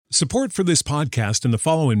Support for this podcast and the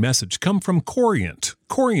following message come from Corient.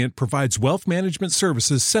 Corient provides wealth management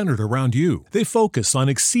services centered around you. They focus on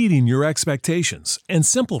exceeding your expectations and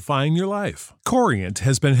simplifying your life. Corient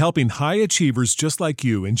has been helping high achievers just like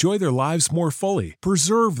you enjoy their lives more fully,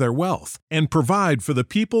 preserve their wealth, and provide for the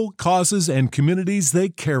people, causes, and communities they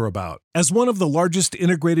care about. As one of the largest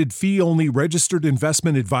integrated fee-only registered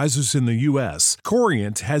investment advisors in the U.S.,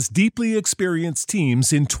 Corient has deeply experienced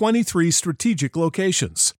teams in 23 strategic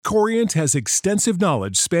locations. Corient has extensive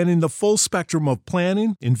knowledge spanning the full spectrum of planning,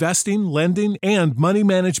 investing, lending, and money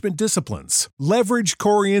management disciplines. Leverage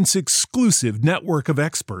Corient's exclusive network of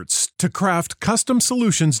experts to craft custom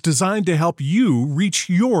solutions designed to help you reach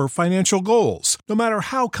your financial goals, no matter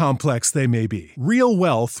how complex they may be. Real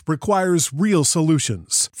wealth requires real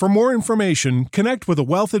solutions. For more information, connect with a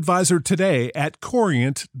wealth advisor today at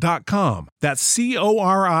Corient.com. That's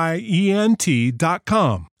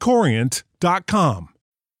Corient.com. Corient.com.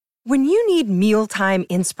 When you need mealtime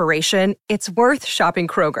inspiration, it's worth shopping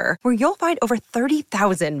Kroger, where you'll find over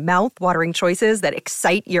 30,000 mouth-watering choices that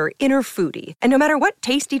excite your inner foodie. And no matter what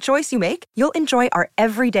tasty choice you make, you'll enjoy our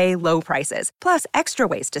everyday low prices, plus extra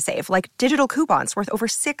ways to save, like digital coupons worth over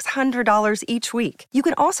 $600 each week. You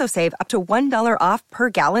can also save up to $1 off per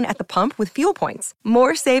gallon at the pump with fuel points.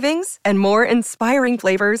 More savings and more inspiring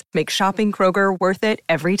flavors make shopping Kroger worth it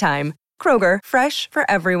every time. Kroger, fresh for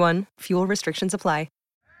everyone. Fuel restrictions apply.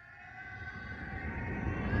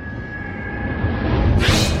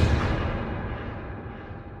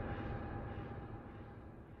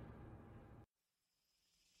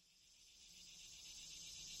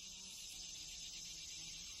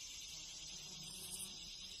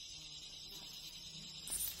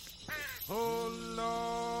 Oh,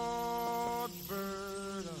 Lord,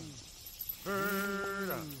 burden.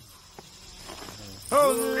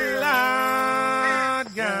 Oh, Lord,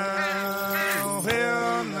 God,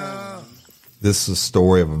 hell no. This is the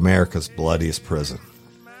story of America's bloodiest prison,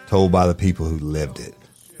 told by the people who lived it,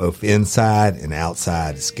 both inside and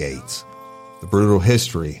outside its gates. The brutal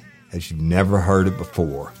history as you've never heard it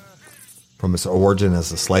before, from its origin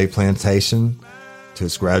as a slave plantation to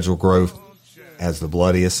its gradual growth as the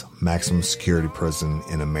bloodiest maximum security prison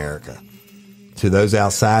in America. To those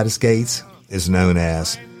outside its gates, is known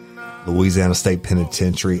as Louisiana State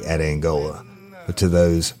Penitentiary at Angola. But to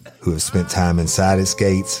those who have spent time inside its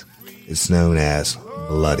gates, it's known as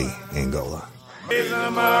Bloody Angola. Raise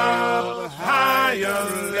 'em up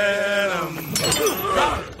higher, let 'em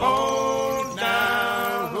drop on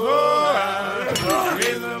down. Oh,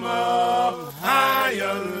 raise 'em up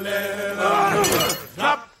higher, let 'em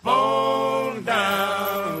drop on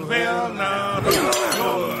down. Well, now,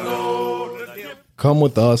 come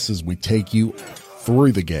with us as we take you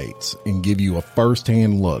through the gates and give you a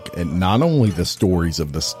first-hand look at not only the stories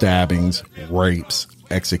of the stabbings, rapes,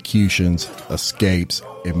 executions, escapes,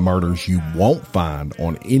 and murders you won't find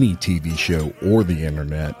on any TV show or the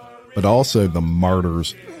internet, but also the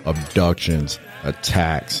murders, abductions,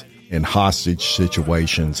 attacks, and hostage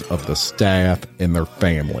situations of the staff and their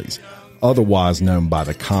families, otherwise known by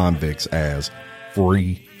the convicts as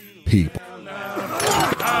free people.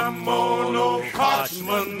 I'm on no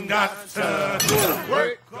parchment, got to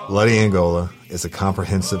work. Bloody Angola is a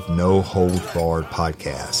comprehensive, no-holds-barred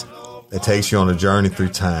podcast that takes you on a journey through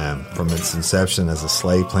time from its inception as a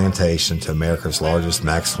slave plantation to America's largest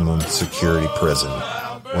maximum security prison,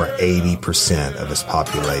 where 80% of its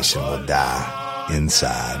population will die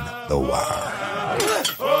inside the wire.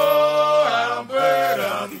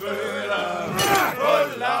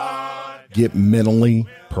 Get mentally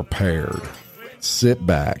prepared. Sit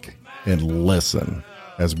back and listen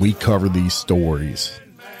as we cover these stories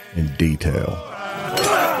in detail.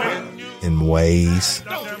 In ways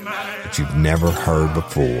that you've never heard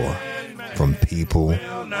before from people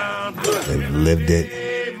that lived it,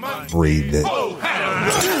 breathed it,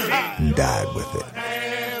 and died with it.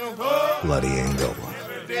 Bloody Angola.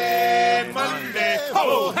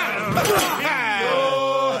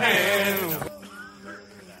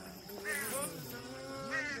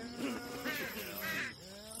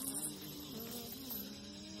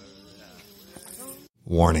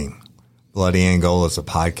 Warning. Bloody Angola is a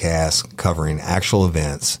podcast covering actual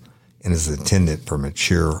events and is intended for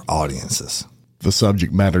mature audiences. The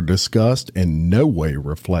subject matter discussed in no way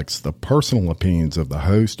reflects the personal opinions of the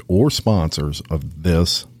host or sponsors of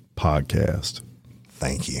this podcast.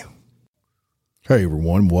 Thank you. Hey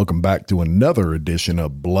everyone, welcome back to another edition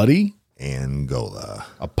of Bloody Angola,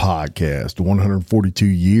 a podcast 142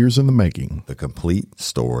 years in the making. The complete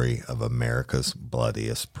story of America's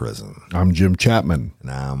bloodiest prison. I'm Jim Chapman.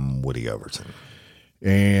 And I'm Woody Overton.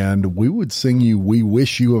 and we would sing you "We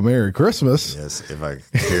Wish You a Merry Christmas." Yes, if I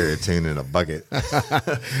carry a tune in a bucket.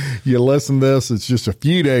 You listen to this, it's just a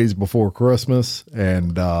few days before Christmas,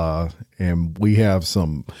 and we have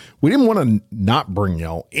some. We didn't want to not bring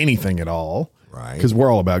y'all anything at all, right? Because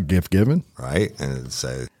we're all about gift giving, right? And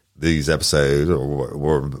so these episodes, or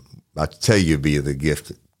we're about to tell you, be the gift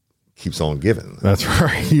that keeps on giving. That's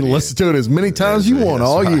right. You listen to it as many times as you want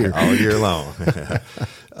all year, all year long.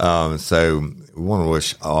 So we want to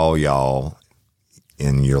wish all y'all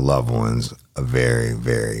and your loved ones a very,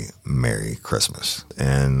 very Merry Christmas.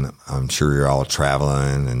 And I'm sure you're all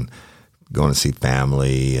traveling and going to see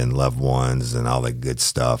family and loved ones and all that good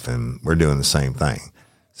stuff. And we're doing the same thing.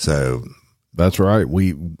 So that's right.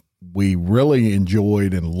 We really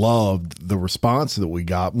enjoyed and loved the response that we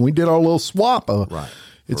got when we did our little swap. Right.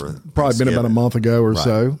 It's probably been about a month ago or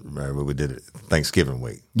so. Right. We did it Thanksgiving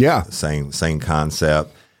week. Yeah. Same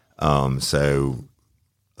concept. So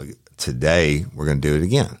today we're going to do it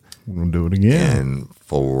again. We're going to do it again. And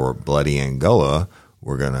for Bloody Angola,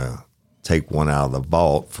 we're going to take one out of the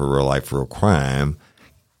vault for Real Life, Real Crime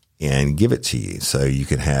and give it to you so you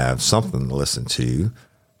can have something to listen to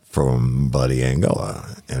from Bloody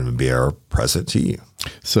Angola and be our present to you.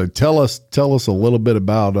 So tell us a little bit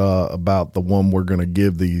about the one we're going to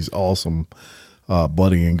give these awesome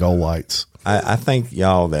Bloody Angolites. I think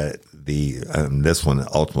y'all that this one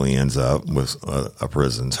ultimately ends up with a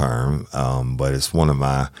prison term, but it's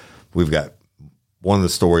we've got one of the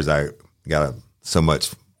stories I got so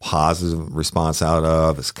much positive response out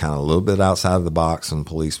of. It's kind of a little bit outside of the box in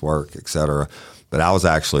police work, et cetera. But I was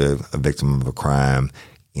actually a victim of a crime,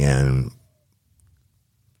 and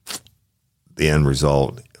the end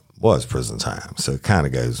result was prison time. So it kind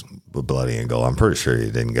of goes with Bloody Angola. I'm pretty sure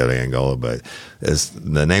you didn't go to Angola, but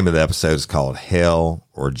the name of the episode is called Hell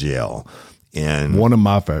or Jail. And one of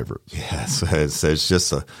my favorites. Yeah. So it's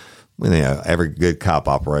just every good cop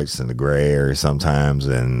operates in the gray area sometimes.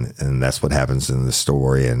 And that's what happens in the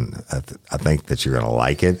story. And I think that you're going to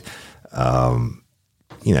like it.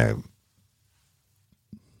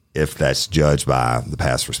 If that's judged by the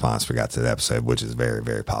past response we got to the episode, which is very,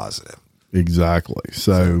 very positive. Exactly.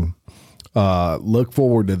 So look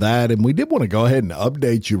forward to that. And we did want to go ahead and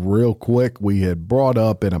update you real quick. We had brought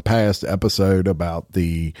up in a past episode about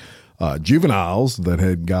the juveniles that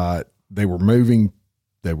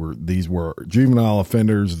these were juvenile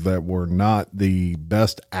offenders that were not the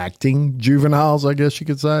best acting juveniles, I guess you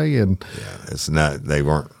could say. And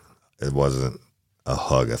it wasn't a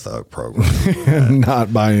Hug a Thug program.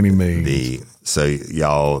 Not by any means.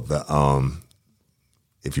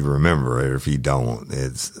 If you remember it, or if you don't,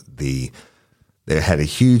 they had a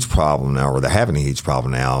huge problem now, or they're having a huge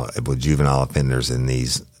problem now with juvenile offenders in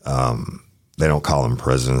these. They don't call them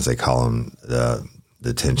prisons; they call them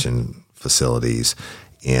detention facilities,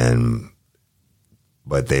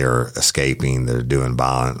 but they're escaping. They're doing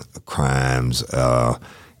violent crimes,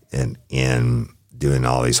 and doing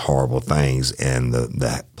all these horrible things, and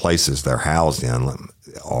the places they're housed in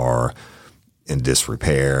are in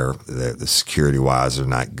disrepair. The security wise are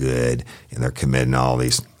not good, and they're committing all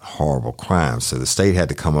these horrible crimes. So the state had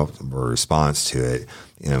to come up with a response to it.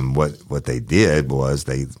 And what they did was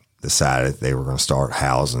they decided they were going to start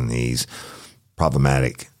housing these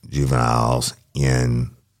problematic juveniles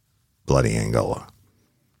in Bloody Angola.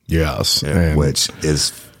 Yes. Which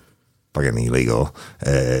is fucking illegal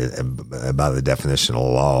by the definition of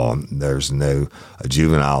law. There's a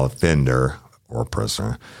juvenile offender or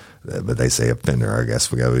prisoner, but they say offender. I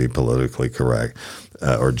guess we got to be politically correct.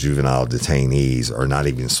 Or juvenile detainees are not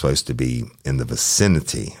even supposed to be in the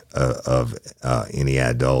vicinity of any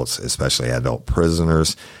adults, especially adult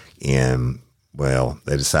prisoners. And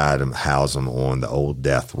they decided to house them on the old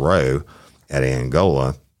death row at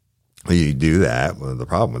Angola. You do that. Well, the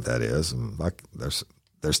problem with that is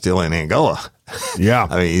they're still in Angola. Yeah.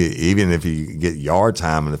 I mean, even if you get yard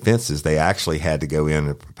time and the fences, they actually had to go in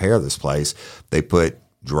and prepare this place. They put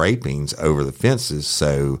drapings over the fences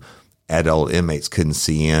so adult inmates couldn't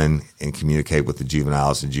see in and communicate with the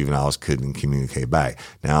juveniles, and juveniles couldn't communicate back.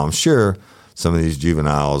 Now, I'm sure some of these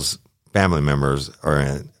juveniles' family members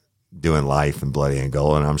are doing life in Bloody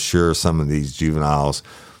Angola, and I'm sure some of these juveniles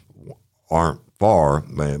aren't far.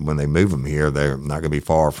 When they move them here, they're not going to be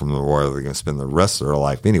far from where they're going to spend the rest of their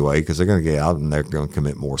life anyway, because they're going to get out and they're going to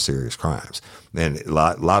commit more serious crimes. And a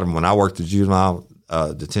lot of them, when I worked at a juvenile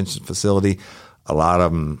detention facility, a lot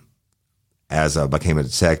of them, as I became a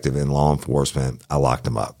detective in law enforcement, I locked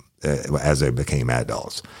them up as they became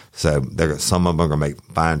adults. So some of them are going to make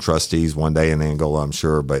fine trustees one day in Angola, I'm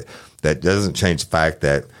sure, but that doesn't change the fact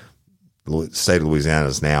that the state of Louisiana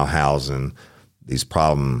is now housing these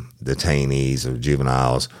problem detainees or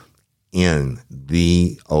juveniles in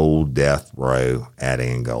the old death row at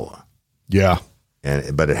Angola. Yeah.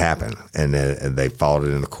 But it happened, and they fought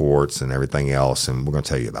it in the courts and everything else, and we're going to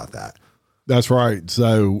tell you about that. That's right.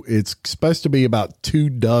 So it's supposed to be about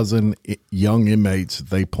 24 young inmates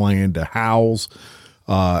they plan to house.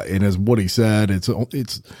 And as Woody said, it's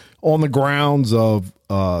on the grounds of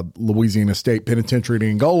Louisiana State Penitentiary in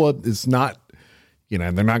Angola. It's not,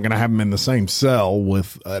 they're not going to have them in the same cell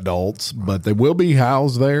with adults, but they will be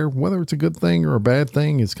housed there. Whether it's a good thing or a bad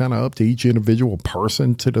thing, it's kind of up to each individual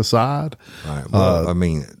person to decide. Right. Well, I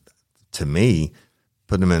mean, to me,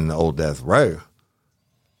 putting them in the old death row,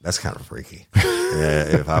 that's kind of freaky.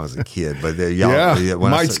 If I was a kid, but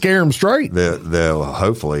might scare them straight. They'll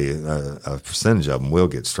hopefully a percentage of them will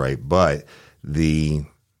get straight. But y'all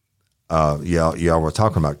were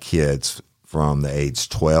talking about kids from the age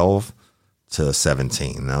 12 to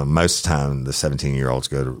 17. Now, most of the time, the 17-year-olds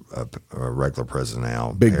go to a regular prison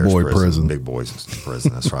now. Big boy prison. Big boys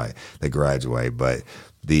prison. That's right. They graduate. But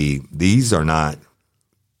these are not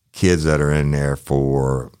kids that are in there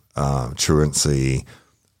for truancy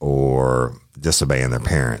or disobeying their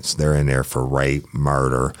parents. They're in there for rape,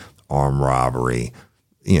 murder, armed robbery,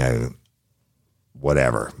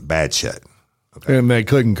 whatever, bad shit. Okay. And they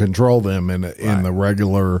couldn't control them in the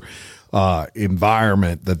regular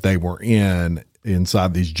environment that they were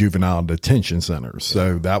inside these juvenile detention centers.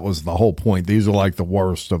 So that was the whole point. These are like the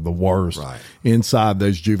worst of the worst inside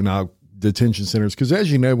those juvenile detention centers. Because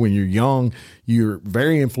as you know, when you're young, you're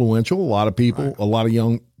very influential. A lot of people, a lot of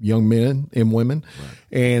young men and women.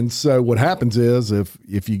 And so what happens is if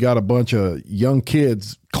you got a bunch of young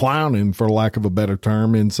kids clowning, for lack of a better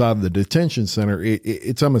term, inside the detention center,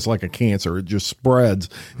 it's almost like a cancer. It just spreads.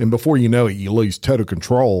 And before you know it, you lose total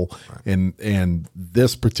control. And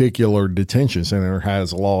this particular detention center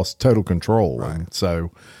has lost total control. And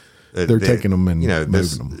so they're taking them and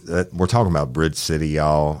moving them. We're talking about Bridge City,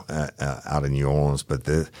 y'all, out in New Orleans, but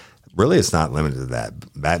really it's not limited to that.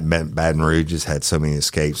 Baton Rouge has had so many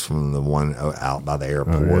escapes from the one out by the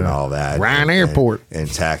airport and all that. Ryan Airport. And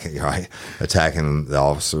attacking the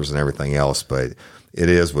officers and everything else. But it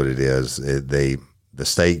is what it is. The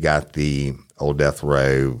state got the old death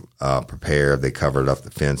row prepared. They covered up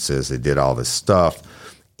the fences. They did all this stuff,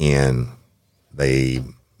 and they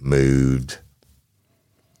moved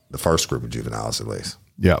the first group of juveniles, at least.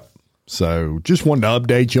 Yep. So just wanted to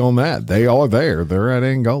update you on that. They are there. They're at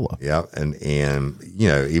Angola. Yeah. And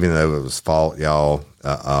even though it was fault, y'all,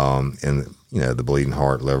 and the bleeding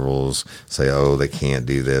heart liberals say, oh, they can't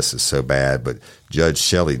do this. It's so bad. But Judge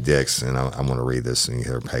Shelley Dix, and I'm going to read this in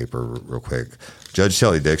her paper real quick. Judge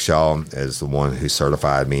Shelley Dix, y'all, is the one who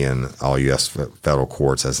certified me in all U.S. federal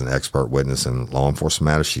courts as an expert witness in law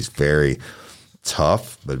enforcement matters. She's very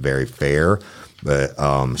tough, but very fair. But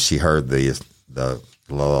she heard the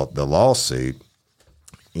lawsuit,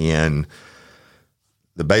 and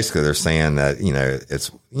basically they're saying that it's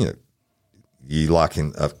you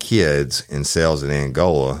locking up kids in cells in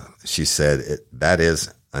Angola. She said that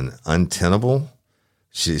is untenable.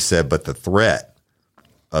 She said, but the threat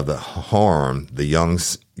of the harm the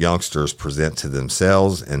youngsters present to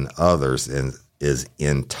themselves and others is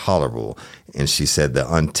intolerable. And she said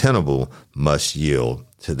the untenable must yield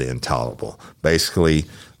to the intolerable. Basically,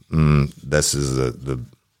 this is they're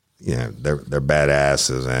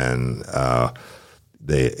badasses, and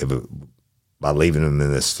by leaving them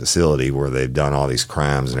in this facility where they've done all these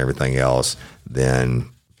crimes and everything else,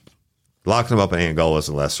 then locking them up in Angola is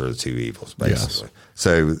the lesser of the two evils, basically. Yes.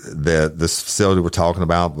 So this facility we're talking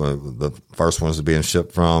about, the first ones being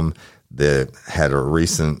shipped from, that had a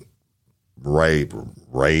recent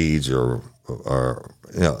rage or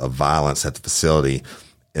of violence at the facility,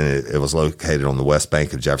 and it was located on the west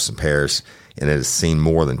bank of Jefferson Parish, and it has seen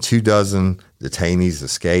more than 24 detainees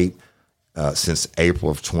escape since April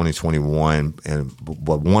of 2021.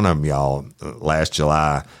 But one of them, y'all, last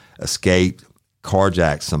July, escaped,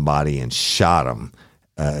 carjacked somebody, and shot him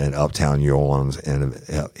in uptown New Orleans, and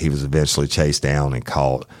he was eventually chased down and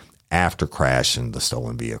caught after crashing the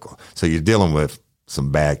stolen vehicle. So you're dealing with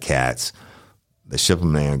some bad cats. They ship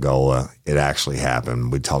them to Angola. It actually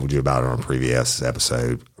happened. We told you about it on a previous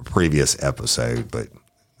episode, but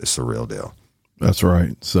it's the real deal. That's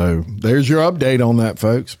right. So there's your update on that,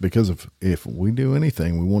 folks, because if we do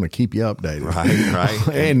anything, we want to keep you updated. Right.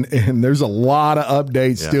 and there's a lot of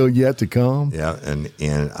updates still yet to come. Yeah.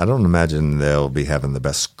 And I don't imagine they'll be having the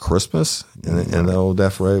best Christmas in the old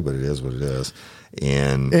death row, but it is what it is.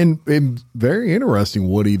 And very interesting,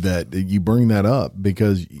 Woody, that you bring that up,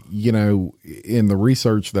 because, in the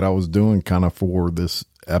research that I was doing kind of for this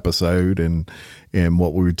episode and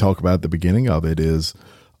what we would talk about at the beginning of it is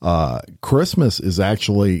Christmas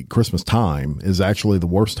time is actually the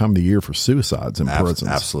worst time of the year for suicides in prisons.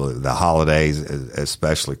 Absolutely. The holidays,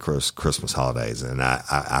 especially Christmas holidays. And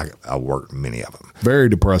I worked many of them. Very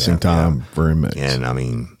depressing time for inmates. And I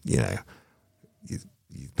mean, you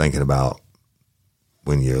thinking about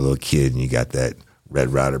when you're a little kid and you got that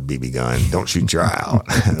Red Ryder BB gun, don't shoot your eye out.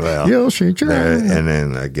 Well, you'll shoot your eye out. And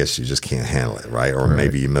then I guess you just can't handle it, right? Or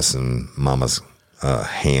maybe you're missing mama's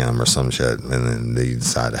ham or some shit, and then you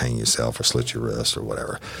decide to hang yourself or slit your wrist or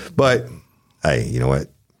whatever. But hey, you know what?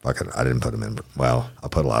 Fuck it, I didn't put them in. Well, I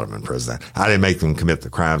put a lot of them in prison. I didn't make them commit the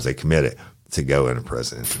crimes they committed to go into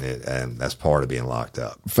prison, and that's part of being locked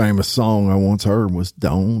up. Famous song I once heard was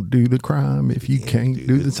 "Don't do the crime if you can't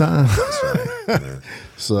do the time." That's right. Yeah.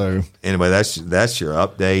 So anyway, that's your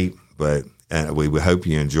update. But we hope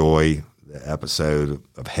you enjoy the episode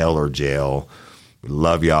of Hell or Jail. We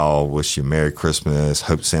love y'all. Wish you a Merry Christmas.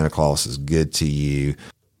 Hope Santa Claus is good to you.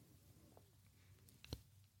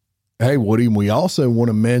 Hey, Woody, we also want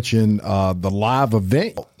to mention the live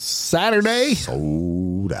event Saturday.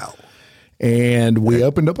 Sold out. And we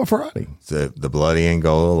opened up a Friday. The Bloody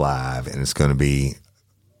Angola Live, and it's going to be,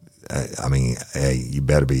 you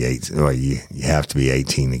better be 18. Well, you have to be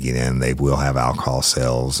 18 to get in. They will have alcohol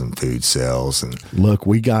sales and food sales. And look,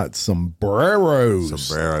 we got sombreros.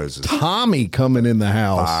 Tommy coming in the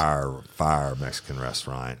house. Fire Mexican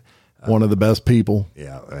restaurant. One of the best people.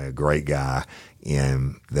 Yeah, a great guy.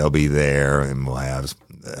 And they'll be there, and we'll have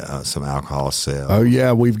some alcohol sales. Oh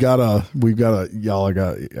yeah, I got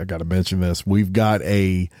to mention this. We've got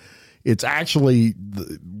it's actually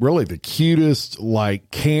really the cutest like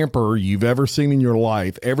camper you've ever seen in your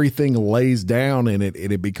life. Everything lays down in it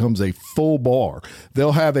and it becomes a full bar.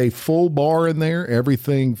 They'll have a full bar in there,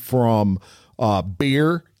 everything from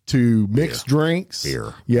beer to mixed drinks.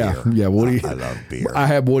 Beer. Yeah. Beer. Yeah. Woody, I love beer. I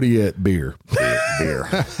have Woody at beer. Beer.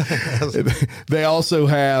 They also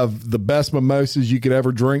have the best mimosas you could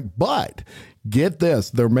ever drink, but get this,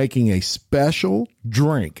 they're making a special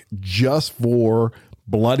drink just for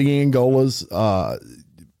Bloody Angola's,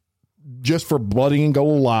 just for Bloody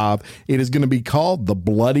Angola Live. It is going to be called the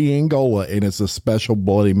Bloody Angola, and it's a special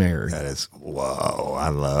Bloody Mary. That is, whoa, I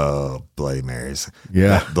love Bloody Marys.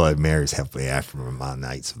 Yeah. Bloody Marys help me after my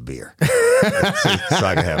nights of beer. so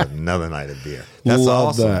I can have another night of beer. That's Love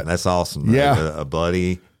awesome. that. That's awesome. Yeah. A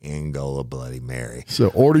Bloody Angola Bloody Mary. So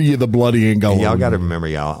order you the Bloody Angola. And y'all got to remember,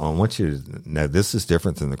 y'all, I want you to know this is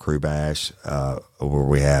different than the Crew Bash, where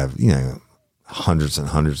we have, hundreds and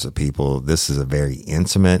hundreds of people. This is a very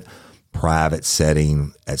intimate, private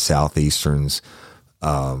setting at Southeastern's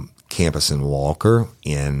campus in Walker.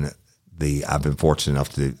 I've been fortunate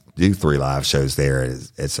enough to do 3 live shows there.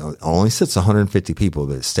 It's only sits 150 people,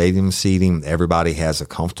 but it's stadium seating. Everybody has a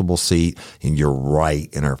comfortable seat, and you're right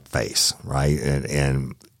in our face, right?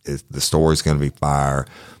 And the story's going to be fire.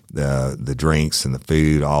 The drinks and the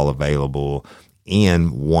food all available.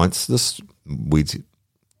 And once we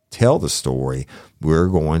tell the story, we're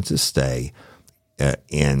going to stay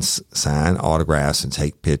and sign autographs and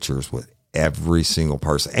take pictures with every single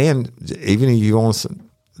person. And even if you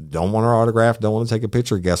don't want our autograph, don't want to take a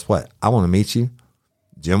picture, guess what? I want to meet you.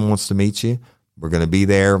 Jim wants to meet you. We're going to be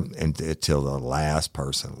there until the last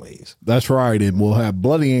person leaves. That's right. And we'll have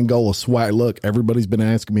Bloody Angola swag. Look, everybody's been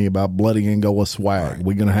asking me about Bloody Angola swag. Right.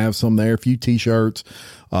 We're going to have some there, a few T-shirts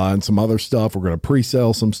and some other stuff. We're going to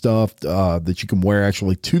pre-sell some stuff that you can wear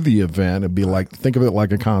actually to the event. It'd be think of it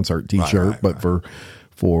like a concert T-shirt, but for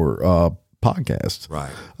podcasts.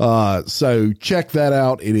 Right. So check that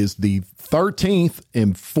out. It is the 13th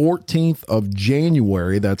and 14th of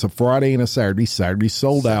January. That's a Friday and a Saturday. Saturday's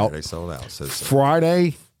sold out. So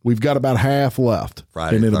Friday, we've got about half left.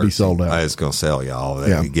 Friday, and it'll 13th, be sold out. It's going to sell, y'all.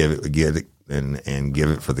 Yeah. Get it and give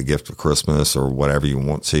it for the gift of Christmas or whatever you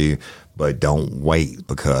want to, but don't wait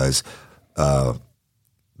because the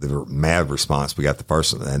mad response. We got the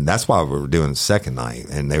first, and that's why we were doing the second night.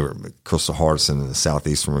 And Crystal Hardison and the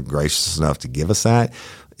Southeastern were gracious enough to give us that.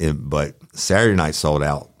 But Saturday night sold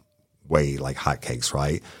out way like hotcakes,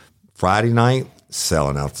 right? Friday night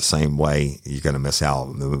selling out the same way. You're going to miss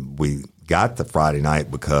out. We got the Friday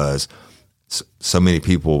night because so many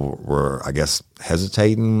people were, I guess,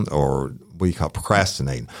 hesitating or what you call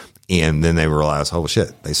procrastinating. And then they realized, oh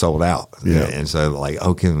shit, they sold out. Yeah. And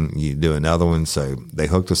so can you do another one? So they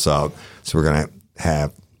hooked us up. So we're going to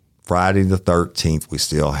have Friday the 13th. We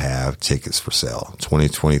still have tickets for sale.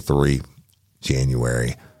 2023,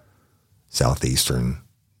 January, Southeastern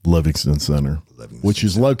Livingston Center, which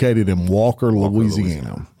is located in Walker,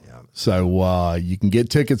 Louisiana. Yeah. So you can get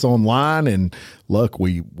tickets online, and look,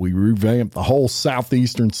 we revamped the whole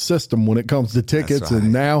Southeastern system when it comes to tickets, right.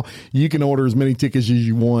 and now you can order as many tickets as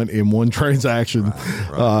you want in one transaction.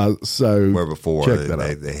 Right. So where before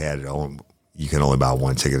they had it on, you can only buy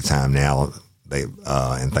one ticket at a time. Now they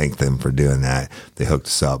and thank them for doing that. They hooked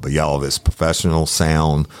us up, but y'all, this professional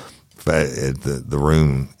sound. The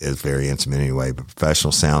room is very intimate anyway, but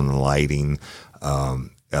professional sound and lighting,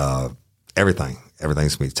 everything's going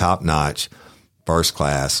to be top notch, first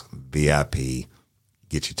class, VIP.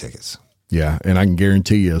 Get your tickets. Yeah, and I can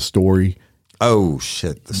guarantee you a story. Oh,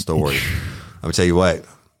 shit, the story. I'm going to tell you what,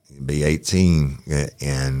 be 18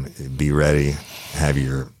 and be ready, have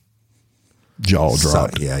your jaw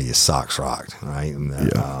dropped. Your socks rocked, right? And,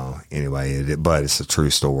 anyway, but it's a true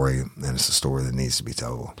story, and it's a story that needs to be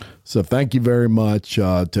told. So thank you very much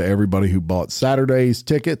to everybody who bought Saturday's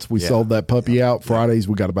tickets. We sold that puppy out. Fridays,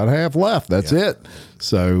 we got about half left. That's it.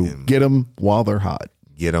 So get them while they're hot.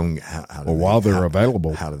 Get them while they're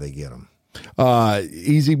available. How do they get them?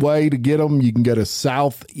 Easy way to get them. You can go to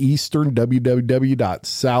Southeastern,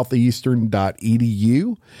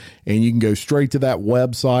 www.southeastern.edu, and you can go straight to that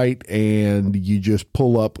website, and you just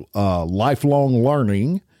pull up lifelong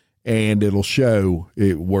learning, and it'll show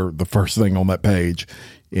where the first thing on that page,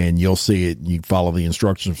 and you'll see it. You follow the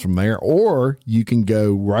instructions from there, or you can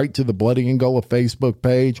go right to the Bloody Angola Facebook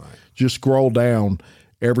page. Right. Just scroll down.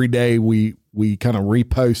 Every day we kind of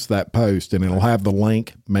repost that post, and it'll have the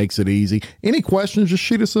link. Makes it easy. Any questions, just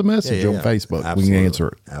shoot us a message on Facebook. Absolutely. We can answer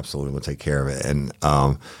it. Absolutely. We'll take care of it. And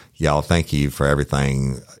y'all, thank you for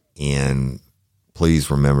everything. And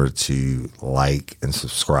please remember to like and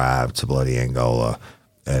subscribe to Bloody Angola.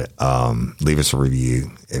 Leave us a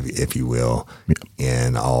review, if you will,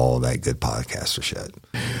 and all that good podcaster shit.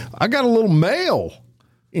 I got a little mail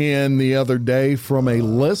in the other day from a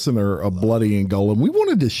listener of Bloody Angola, and we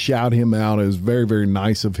wanted to shout him out. It was very, very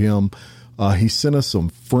nice of him. He sent us some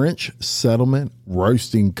French Settlement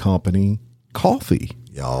Roasting Company coffee.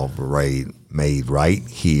 Y'all, made right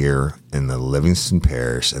here in the Livingston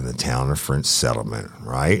Parish in the town of French Settlement,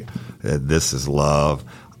 right? This is love.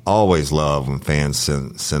 Always love when fans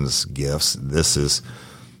send us gifts. This is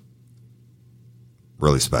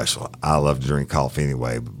really special. I love to drink coffee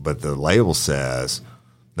anyway, but the label says,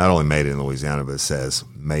 not only made in Louisiana, but it says,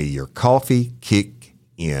 may your coffee kick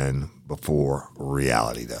in before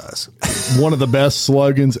reality does. One of the best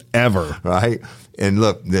slogans ever. Right? And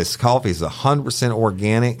look, this coffee is 100%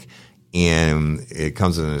 organic, and it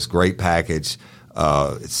comes in this great package.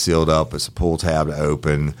 It's sealed up. It's a pull tab to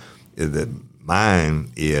open.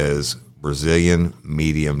 Mine is Brazilian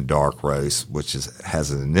medium dark roast, which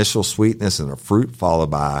has an initial sweetness and a fruit followed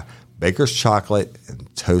by baker's chocolate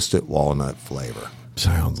and toasted walnut flavor.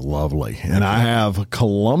 Sounds lovely. And I have a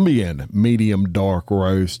Colombian medium dark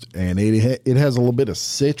roast, and it has a little bit of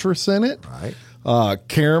citrus in it. Right.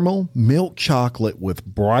 Caramel, milk chocolate with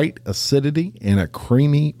bright acidity and a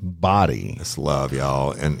creamy body. That's love,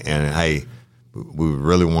 y'all. And hey, we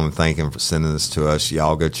really want to thank him for sending this to us.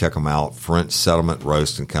 Y'all go check them out. French Settlement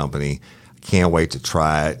Roasting Company. Can't wait to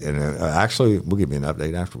try it. And actually, we'll give you an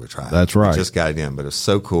update after we try it. That's right. We just got it in, but it's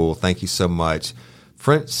so cool. Thank you so much.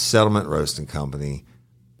 French Settlement Roasting Company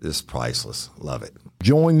is priceless. Love it.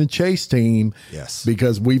 Join the Chase team. Yes.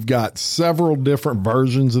 Because we've got several different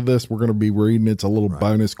versions of this we're going to be reading. It's a little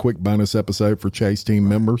quick bonus episode for Chase team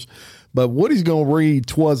members. But what he's going to read,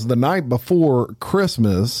 'twas the night before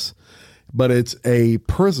Christmas, but it's a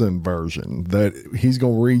prison version that he's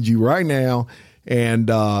going to read you right now. And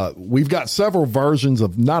we've got several versions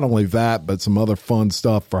of not only that, but some other fun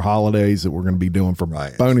stuff for holidays that we're going to be doing for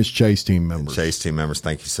bonus Chase team members. And Chase team members,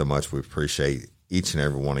 thank you so much. We appreciate each and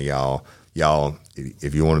every one of y'all. Y'all,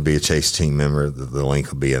 if you want to be a Chase team member, the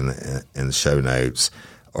link will be in the show notes,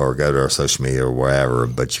 or go to our social media or wherever.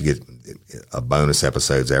 But you get a bonus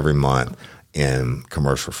episodes every month and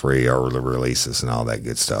commercial free early releases and all that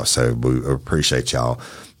good stuff. So we appreciate y'all.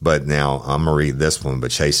 But now I'm going to read this one,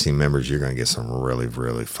 but Chase team members, you're going to get some really,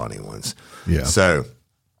 really funny ones. Yeah. So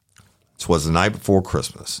 'twas the night before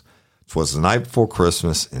Christmas. 'Twas the night before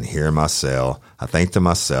Christmas, and here in my cell, I think to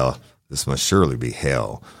myself, this must surely be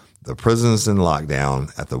hell. The prison's in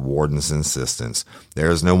lockdown at the warden's insistence. There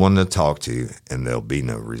is no one to talk to, and there'll be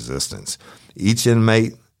no resistance. Each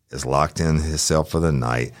inmate is locked in his cell for the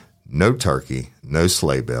night. No turkey, no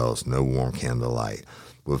sleigh bells, no warm candlelight.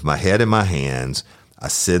 With my head in my hands, I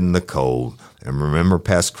sit in the cold and remember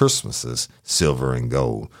past Christmases, silver and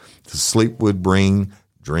gold. To sleep would bring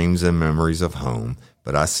dreams and memories of home,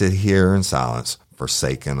 but I sit here in silence,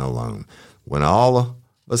 forsaken alone. When all of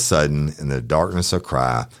a sudden, in the darkness, a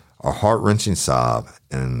cry, a heart-wrenching sob,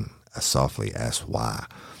 and I softly ask why.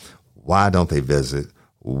 Why don't they visit?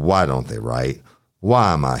 Why don't they write?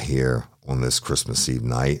 Why am I here on this Christmas Eve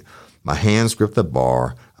night? My hands grip the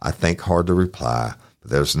bar. I think hard to reply,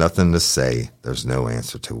 but there's nothing to say. There's no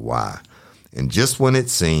answer to why. And just when it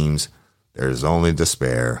seems there is only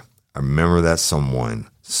despair, I remember that someone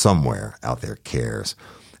somewhere out there cares.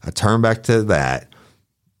 I turn back to that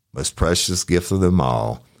most precious gift of them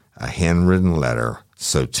all, a handwritten letter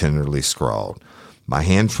so tenderly scrawled. My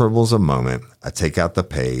hand trembles a moment. I take out the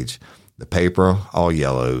page, the paper all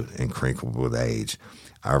yellowed and crinkled with age.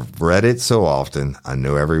 I've read it so often, I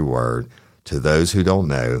know every word. To those who don't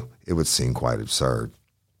know, it would seem quite absurd.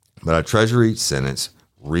 But I treasure each sentence,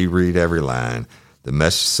 reread every line. The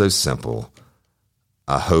message so simple,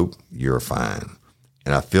 I hope you're fine.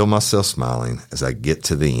 And I feel myself smiling as I get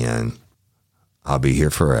to the end. I'll be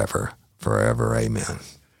here forever, forever, amen.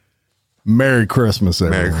 Merry Christmas,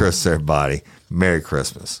 everyone. Merry Christmas, everybody. Merry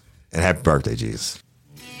Christmas. And happy birthday, Jesus.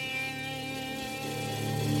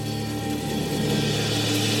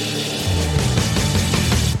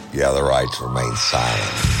 You have the right to remain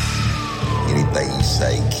silent. Anything you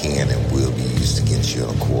say can and will be used against you in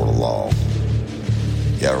a court of law.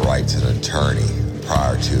 You have a right to an attorney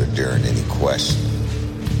prior to or during any question.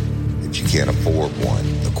 If you can't afford one,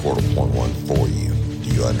 the court will appoint one for you. Do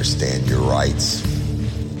you understand your rights?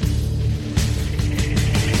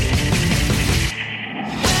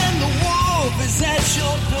 When the wolf is at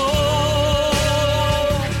your door,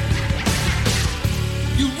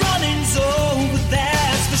 your running's over,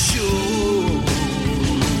 that's for sure.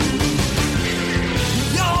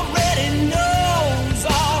 He already knows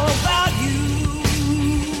all about you.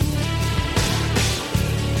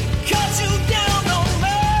 Cut you down, no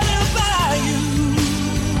matter by you.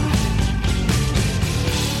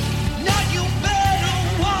 Now you better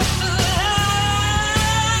walk the line.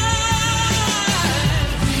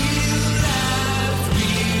 Real life,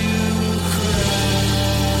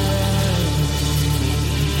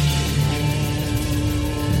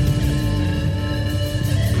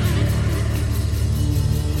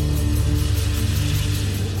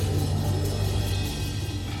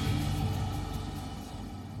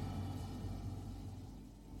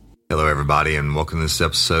 real Hello, everybody, and welcome to this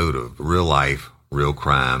episode of Real Life, Real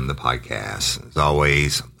Crime, the podcast. As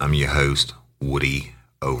always, I'm your host, Woody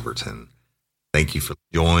Overton. Thank you for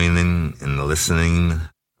joining and listening.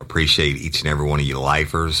 Appreciate each and every one of you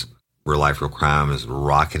lifers. Real Life, Real Crime is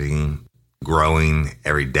rocketing, growing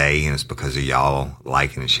every day, and it's because of y'all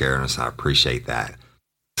liking and sharing us. I appreciate that.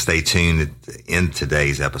 Stay tuned in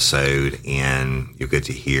today's episode, and you'll get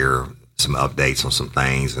to hear some updates on some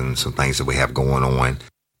things and some things that we have going on.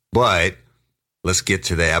 But let's get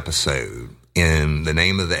to the episode. And the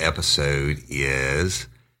name of the episode is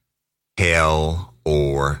Hell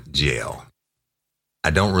or Jail. I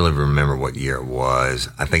don't really remember what year it was.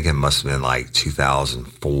 I think it must have been like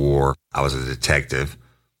 2004. I was a detective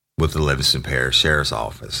with the Livingston Parish Sheriff's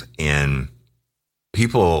Office. And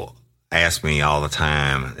people ask me all the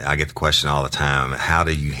time, I get the question all the time, how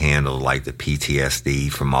do you handle like the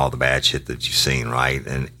PTSD from all the bad shit that you've seen, right?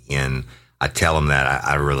 And I tell them that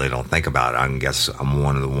I really don't think about it. I guess I'm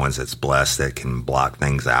one of the ones that's blessed that can block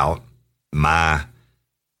things out. My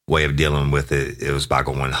way of dealing with it was by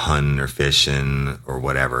going hunting or fishing or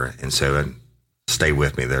whatever. And so stay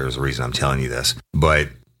with me. There's a reason I'm telling you this. But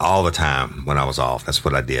all the time when I was off, that's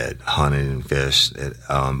what I did, hunted and fished.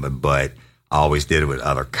 But I always did it with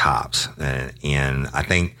other cops. And I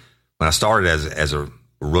think when I started as a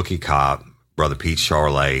rookie cop, Brother Pete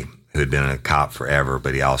Charlet, who had been a cop forever,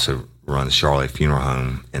 but he also run the Charlotte Funeral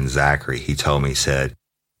Home in Zachary, he told me, he said,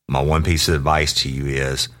 my one piece of advice to you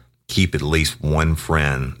is keep at least one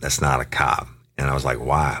friend that's not a cop. And I was like,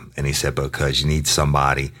 why? And he said, because you need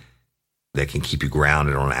somebody that can keep you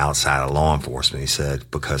grounded on the outside of law enforcement. He said,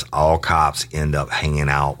 because all cops end up hanging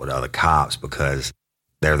out with other cops because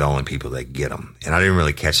they're the only people that get them. And I didn't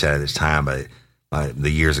really catch that at this time, but the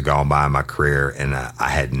years have gone by in my career, and I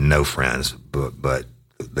had no friends but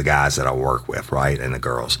the guys that I work with, right, and the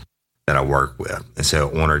girls that I work with. And so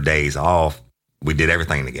on our days off, we did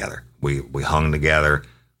everything together. We hung together.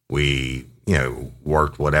 We,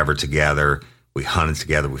 worked whatever together. We hunted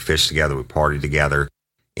together. We fished together. We partied together.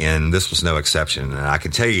 And this was no exception. And I can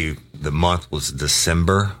tell you the month was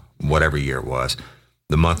December, whatever year it was.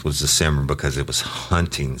 The month was December because it was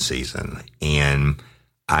hunting season. And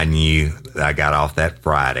I knew that I got off that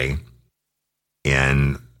Friday,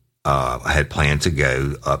 and I had planned to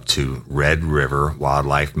go up to Red River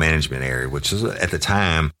Wildlife Management Area, which was at the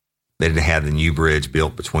time they didn't have the new bridge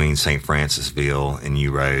built between St. Francisville and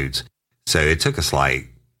New Roads. So it took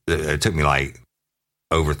me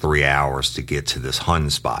over 3 hours to get to this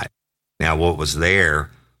hunting spot. Now, what was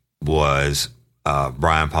there was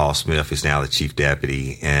Brian Paul Smith, who's now the chief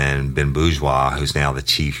deputy, and Ben Bourgeois, who's now the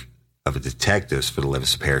chief of the detectives for the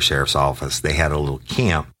Livingston Parish Sheriff's Office. They had a little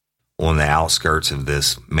camp on the outskirts of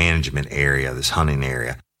this management area, this hunting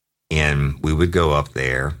area. And we would go up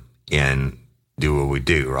there and do what we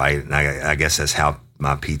do, right? And I guess that's how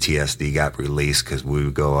my PTSD got released, because we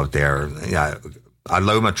would go up there. I'd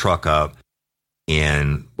load my truck up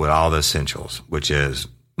and with all the essentials, which is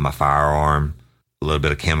my firearm, a little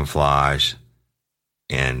bit of camouflage,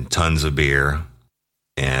 and tons of beer,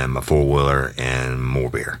 and my four-wheeler, and more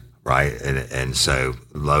beer, right? And so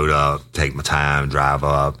load up, take my time, drive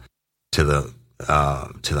up to the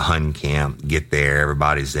hunting camp, get there,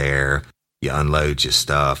 everybody's there, you unload your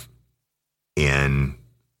stuff, and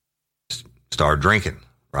start drinking,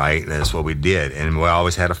 right? And that's what we did. And we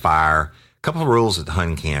always had a fire. A couple of rules at the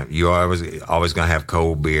hunting camp: you always going to have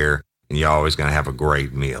cold beer, and you're always going to have a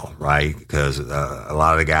great meal, right? Because a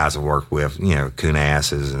lot of the guys I work with, coon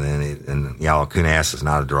asses, and y'all, coon ass is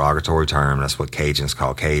not a derogatory term. That's what Cajuns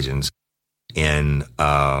call Cajuns. And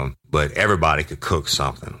but everybody could cook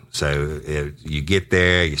something. So if you get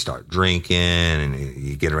there, you start drinking, and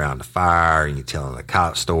you get around the fire, and you're telling the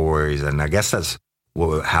cop stories. And I guess that's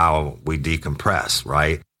how we decompress,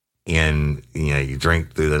 right? And you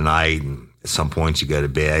drink through the night, and at some point you go to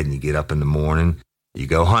bed, and you get up in the morning, you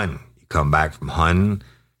go hunting. You come back from hunting,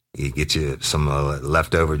 you get you some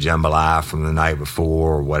leftover jambalaya from the night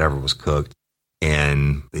before or whatever was cooked,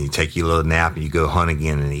 and then you take your little nap, and you go hunt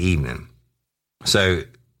again in the evening. So it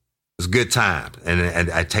was a good time, and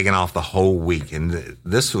I'd taken off the whole week. And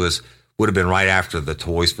this would have been right after the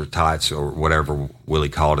Toys for Tots, or whatever Willie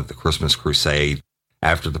called it, the Christmas Crusade,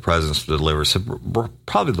 after the presents were delivered. So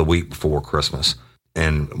probably the week before Christmas.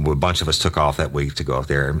 And a bunch of us took off that week to go up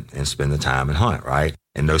there and spend the time and hunt, right?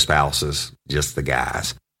 And no spouses, just the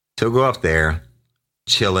guys. So go up there,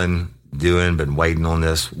 chilling, been waiting on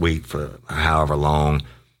this week for however long.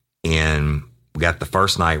 And we got the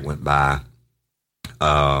first night went by.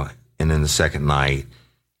 And then the second night,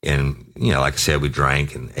 and, like I said, we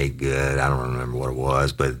drank and ate good. I don't remember what it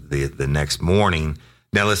was, but the next morning,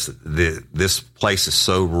 now listen, this place is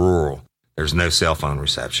so rural. There's no cell phone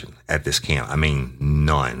reception at this camp. I mean,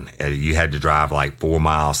 none. You had to drive like 4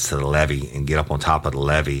 miles to the levee and get up on top of the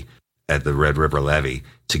levee at the Red River Levee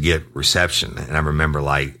to get reception. And I remember,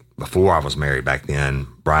 like, before I was married back then,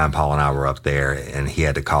 Brian Paul and I were up there, and he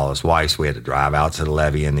had to call his wife, so we had to drive out to the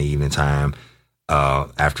levee in the evening time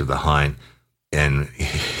after the hunt. And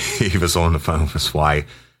he was on the phone with his wife.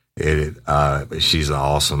 She was an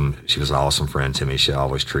awesome friend to me. She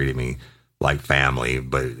always treated me like family,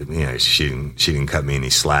 but she didn't cut me any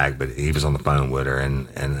slack. But he was on the phone with her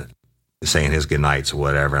and saying his good nights or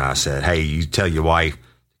whatever. And I said, "Hey, you tell your wife,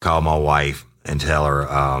 call my wife and tell her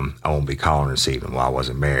I won't be calling her this evening while I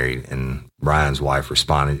wasn't married." And Brian's wife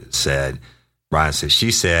Brian said,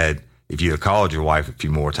 she said, if you had called your wife a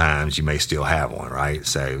few more times, you may still have one, right?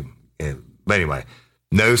 So, but anyway,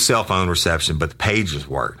 no cell phone reception, but the pagers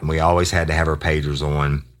worked. And we always had to have our pagers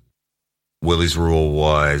on. Willie's rule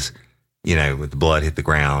was, with the blood hit the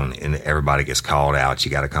ground and everybody gets called out,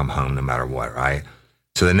 you got to come home no matter what, right?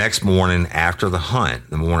 So the next morning after the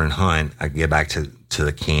morning hunt, I get back to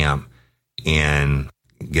the camp and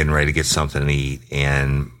getting ready to get something to eat,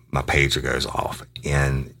 and my pager goes off,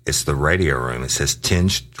 and it's the radio room. It says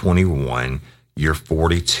 1021, you're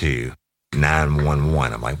 42,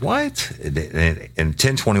 911. I'm like, what? And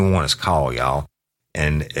 1021 is call, y'all.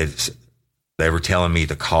 And they were telling me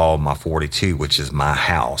to call my 42, which is my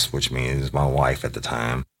house, which means my wife at the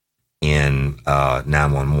time, in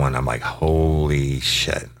 911. I'm like, holy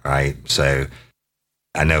shit, right? So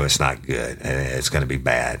I know it's not good, and it's going to be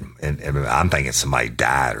bad. And I'm thinking somebody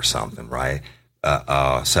died or something, right?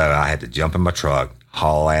 So I had to jump in my truck,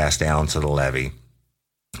 haul ass down to the levee,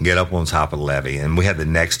 get up on top of the levee. And we had the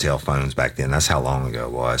Nextel phones back then. That's how long ago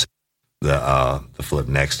it was, the flip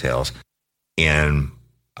Nextels. And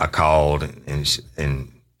I called, and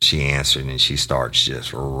she answered, and she starts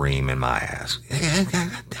just reaming my ass.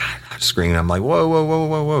 Screaming. I'm like,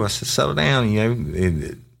 whoa. I said, settle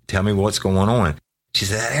down, tell me what's going on. She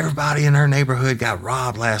said, everybody in her neighborhood got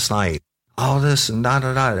robbed last night. All this and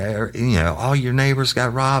all your neighbors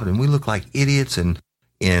got robbed, and we look like idiots, and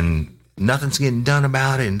nothing's getting done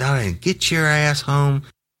about it, and get your ass home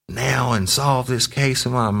now and solve this case.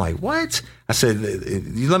 And I'm like, what? I said,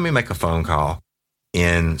 you let me make a phone call.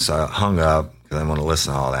 And so I hung up because I didn't want to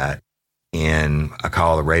listen to all that. And I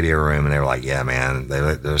called the radio room, and they were like, yeah, man,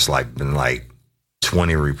 there's been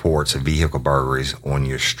 20 reports of vehicle burglaries on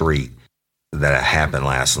your street that happened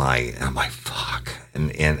last night. And I'm like, fuck.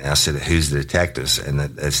 And I said, who's the detectives? And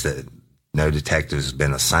it's the no detectives have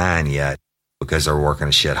been assigned yet because they're working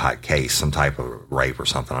a shit hot case, some type of rape or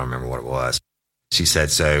something. I don't remember what it was. She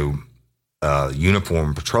said, so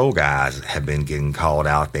uniformed patrol guys have been getting called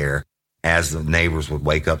out there as the neighbors would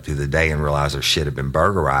wake up through the day and realize their shit had been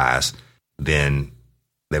burglarized. Then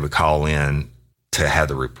they would call in to have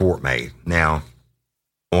the report made. Now,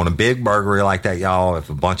 on a big burglary like that, y'all, if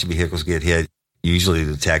a bunch of vehicles get hit, usually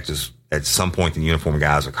the detectives, at some point, the uniformed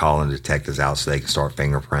guys are calling the detectives out so they can start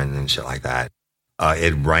fingerprinting and shit like that.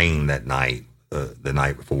 It rained that night, the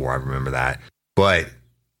night before, I remember that. But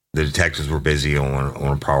the detectives were busy on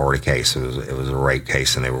a priority case. It was a rape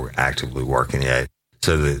case, and they were actively working it.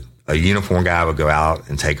 So a uniformed guy would go out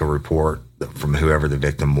and take a report from whoever the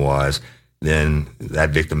victim was. Then that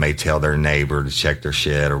victim may tell their neighbor to check their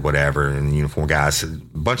shit or whatever. And the uniformed guys,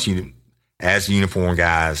 as the uniformed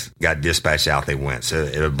guys got dispatched out, they went. So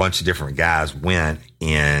a bunch of different guys went,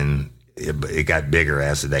 and it got bigger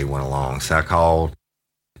as the day went along. So I called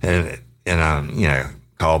and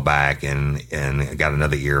called back and got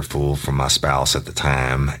another earful from my spouse at the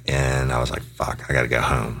time. And I was like, fuck, I got to go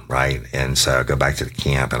home. Right. And so I go back to the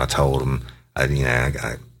camp, and I told them, I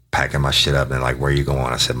got packing my shit up, and they're like, where are you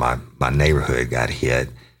going? I said, my neighborhood got hit,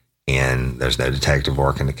 and there's no detective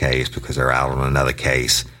working the case because they're out on another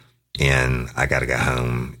case, and I got to go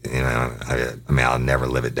home. I'll never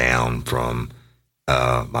live it down from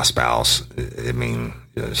my spouse. We'll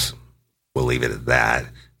leave it at that.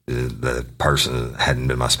 The person hadn't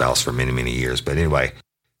been my spouse for many, many years. But anyway,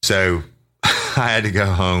 so I had to go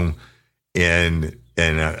home, and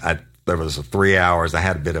there was 3 hours. I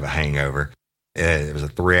had a bit of a hangover. It was a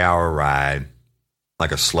 3-hour ride,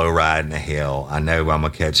 like a slow ride into hell. I know I'm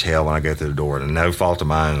going to catch hell when I go through the door. And no fault of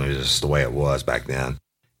mine. It was just the way it was back then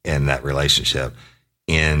in that relationship.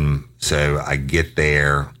 And so I get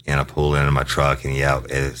there, and I pull into my truck, and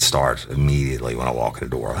it starts immediately when I walk in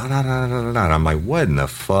the door. And I'm like, what in the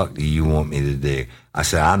fuck do you want me to do? I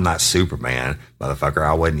said, I'm not Superman, motherfucker.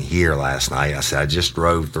 I wasn't here last night. I said, I just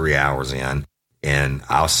drove 3 hours in, and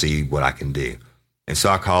I'll see what I can do. And so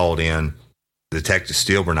I called in. Detective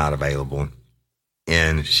still were not available,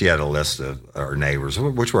 and she had a list of her neighbors,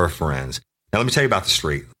 which were her friends. Now, let me tell you about the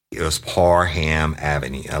street. It was Parham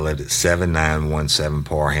Avenue. I lived at 7917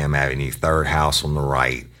 Parham Avenue, third house on the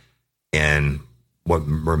right. And what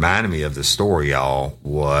reminded me of this story, y'all,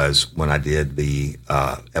 was when I did the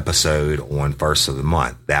episode on First of the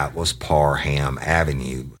Month. That was Parham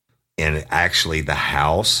Avenue. And actually, the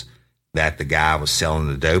house that the guy was selling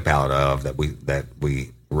the dope out of that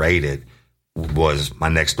we raided was my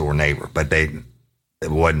next door neighbor, but it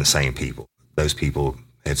wasn't the same people. Those people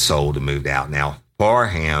had sold and moved out. Now,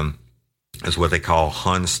 Parham is what they call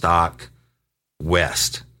Hunstock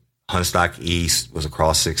West. Hunstock East was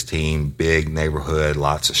across 16, big neighborhood,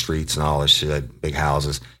 lots of streets and all this shit, big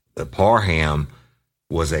houses. But Parham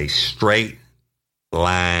was a straight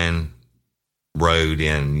line road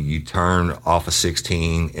in. You turn off of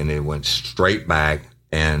 16, and it went straight back,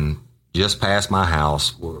 and just past my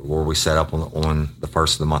house where we set up on the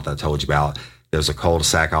first of the month I told you about, there's a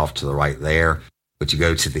cul-de-sac off to the right there. But you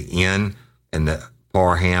go to the inn, and the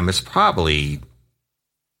Parham, it's probably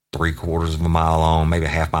 3/4 of a mile long, maybe a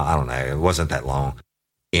half mile. I don't know. It wasn't that long.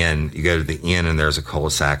 And you go to the inn, and there's a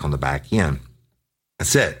cul-de-sac on the back end.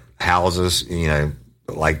 That's it. Houses,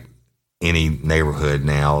 like any neighborhood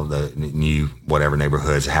now, the new whatever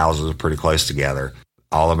neighborhoods, houses are pretty close together.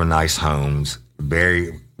 All of them are nice homes.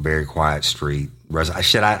 Very, very quiet street.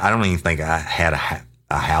 I don't even think I had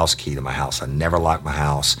a house key to my house. I never locked my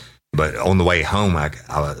house. But on the way home, I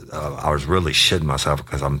was really shitting myself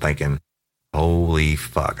because I'm thinking, holy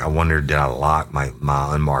fuck. I wonder, did I lock my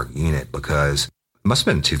unmarked unit? Because it must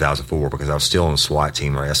have been 2004 because I was still on the SWAT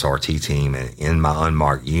team or SRT team. And in my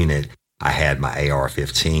unmarked unit, I had my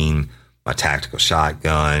AR-15, my tactical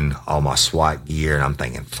shotgun, all my SWAT gear. And I'm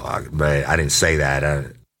thinking, fuck. But I didn't say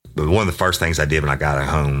that. But one of the first things I did when I got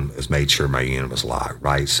home was made sure my unit was locked,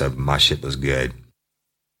 right? So my shit was good.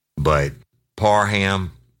 But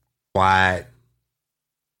Parham, quiet.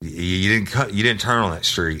 You didn't turn on that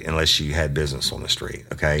street unless you had business on the street,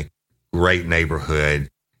 okay? Great neighborhood,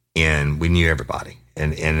 and we knew everybody.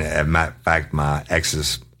 And as a matter of fact, my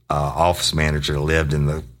ex's office manager lived in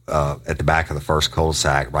at the back of the first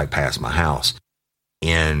cul-de-sac right past my house.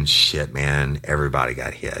 And shit, man, everybody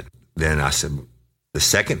got hit. Then I said, the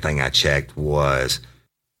second thing I checked was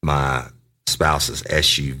my spouse's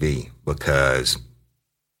SUV because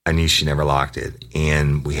I knew she never locked it.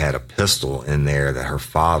 And we had a pistol in there that her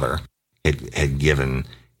father had given,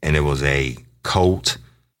 and it was a Colt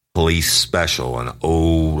Police Special, an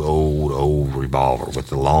old revolver with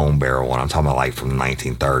the long barrel one. I'm talking about like from the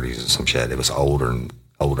 1930s or some shit. It was older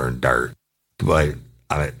and dirt. But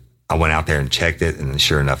I went out there and checked it, and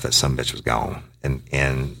sure enough, that some bitch was gone,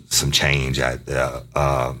 and some change and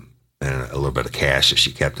a little bit of cash that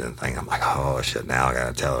she kept in the thing. I'm like, oh shit! Now I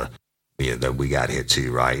gotta tell her that we got hit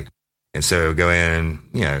too, right? And so go in,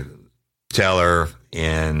 tell her,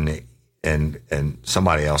 and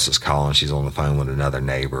somebody else is calling. She's on the phone with another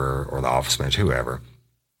neighbor or the office manager, whoever.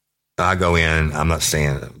 I go in. I'm not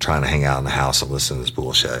trying to hang out in the house and listen to this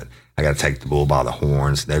bullshit. I got to take the bull by the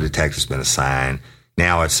horns. No detective's been assigned.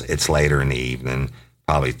 Now it's later in the evening,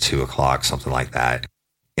 probably 2:00, something like that.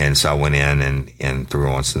 And so I went in and threw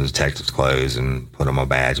on some detective's clothes and put on my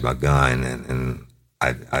badge, my gun, and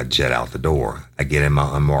I jet out the door. I get in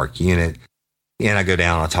my unmarked unit, and I go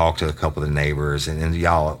down. I talk to a couple of the neighbors, and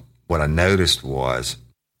y'all, what I noticed was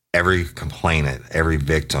every complainant, every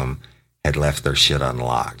victim had left their shit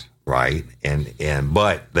unlocked, right?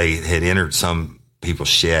 But they had entered some people's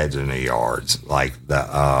sheds in their yards, like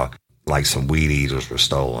some weed eaters were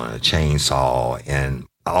stolen, a chainsaw, and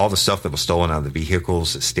all the stuff that was stolen out of the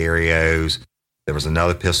vehicles, the stereos. There was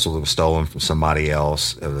another pistol that was stolen from somebody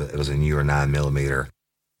else. It was a newer 9mm.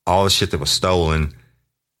 All the shit that was stolen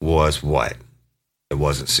was what? It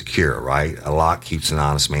wasn't secure, right? A lock keeps an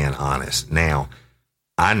honest man honest. Now,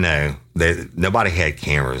 I know that nobody had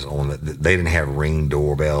cameras on it. They didn't have Ring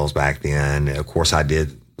doorbells back then. Of course, I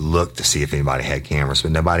did look to see if anybody had cameras,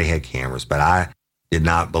 but nobody had cameras. But I did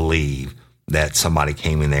not believe that somebody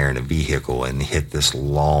came in there in a vehicle and hit this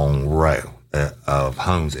long row of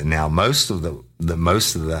homes. And now most of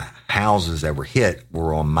the houses that were hit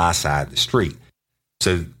were on my side of the street.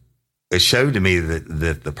 So it showed to me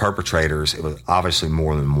that the perpetrators, it was obviously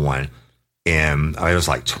more than one. And it was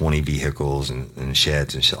like 20 vehicles and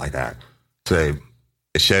sheds and shit like that. So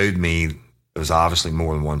it showed me it was obviously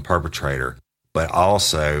more than one perpetrator, but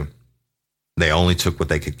also they only took what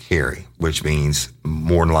they could carry, which means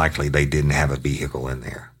more than likely they didn't have a vehicle in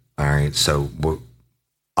there. All right. So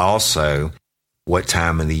also, what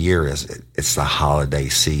time of the year is it? It's the holiday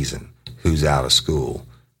season. Who's out of school?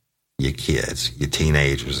 Your kids, your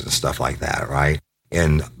teenagers and stuff like that, right?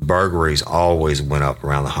 And burglaries always went up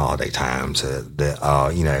around the holiday times.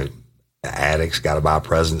 The addicts got to buy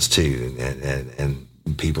presents too, and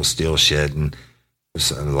people steal shit, and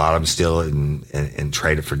a lot of them steal it and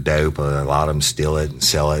trade it for dope. A lot of them steal it and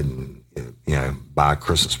sell it and buy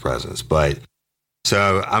Christmas presents. But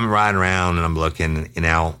so I'm riding around and I'm looking, and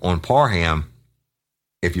now on Parham,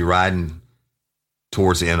 if you're riding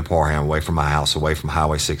towards the end of Parham, away from my house, away from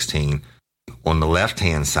Highway 16, on the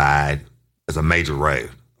left-hand side is a major road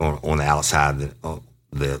on the outside of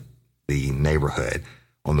the neighborhood.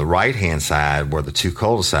 On the right-hand side, where the two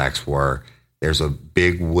cul-de-sacs were, there's a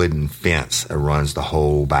big wooden fence that runs the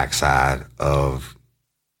whole backside of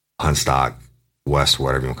Hunstock West,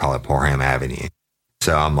 whatever you want to call it, Parham Avenue.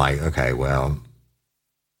 So I'm like, okay, well, I'm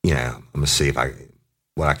going to see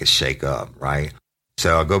what I could shake up, right?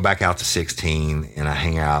 So I go back out to 16 and I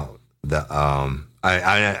hang out.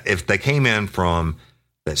 If they came in from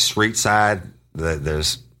that street side,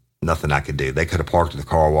 there's nothing I could do. They could have parked the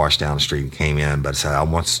car wash down the street and came in, but I said I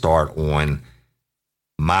want to start on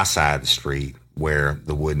my side of the street where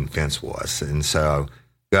the wooden fence was. And so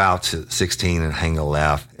go out to 16 and hang a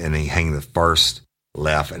left, and then you hang the first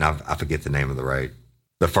left, and I forget the name of the road.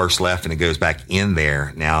 The first left, and it goes back in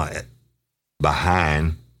there now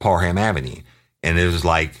behind Parham Avenue. And it was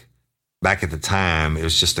like, back at the time, it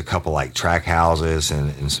was just a couple like track houses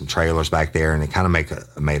and some trailers back there, and it kind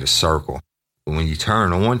of made a circle. But when you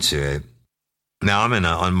turn onto it, now I'm in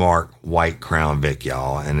an unmarked white Crown Vic,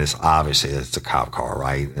 y'all, and it's a cop car,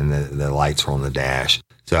 right? And the lights are on the dash.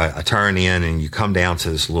 So I turn in, and you come down to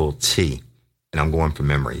this little T, and I'm going from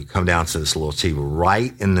memory. You come down to this little T,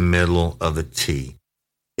 right in the middle of the T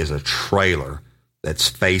is a trailer that's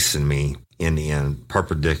facing me in the end,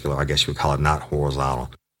 perpendicular, I guess you would call it, not horizontal.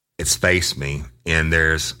 It's faced me, and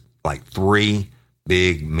there's like 3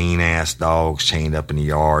 big mean-ass dogs chained up in the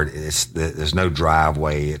yard. There's no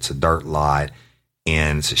driveway. It's a dirt lot,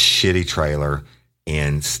 and it's a shitty trailer,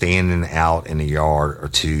 and standing out in the yard are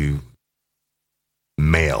 2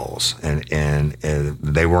 males, and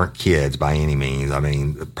they weren't kids by any means. I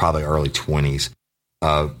mean, probably early 20s,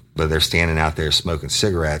 but they're standing out there smoking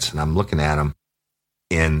cigarettes, and I'm looking at them,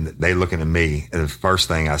 and they looking at me, and the first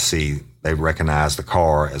thing I see, they recognize the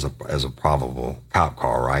car as a probable cop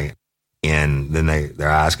car, right? And then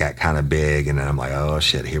their eyes got kind of big, and then I'm like, oh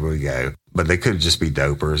shit, here we go. But they could just be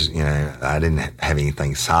dopers, I didn't have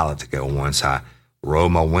anything solid to go on, so I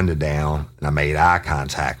rolled my window down, and I made eye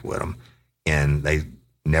contact with them, and they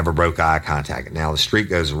never broke eye contact. Now the street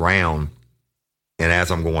goes around, and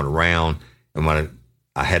as I'm going around, and when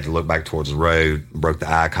I had to look back towards the road, broke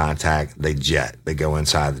the eye contact. They go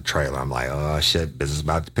inside the trailer. I'm like, oh shit, business is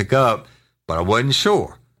about to pick up, but I wasn't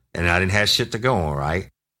sure. And I didn't have shit to go on, right?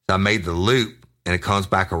 So I made the loop and it comes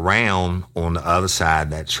back around on the other side of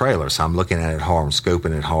that trailer. So I'm looking at it hard, I'm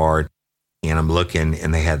scoping it hard, and I'm looking,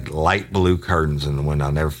 and they had light blue curtains in the window.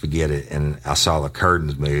 I'll never forget it. And I saw the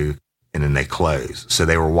curtains move, and then they closed. So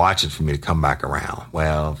they were watching for me to come back around.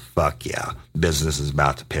 Well, fuck yeah. Business is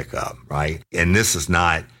about to pick up, right? And this is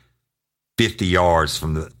not 50 yards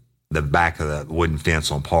from the back of the wooden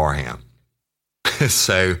fence on Parham.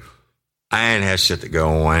 So I didn't have shit to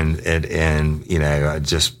go on, and you know, I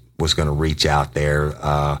just was going to reach out there.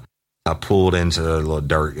 I pulled into the little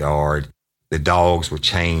dirt yard. The dogs were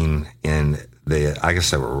chained in I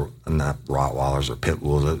guess they were not Rottweilers or Pit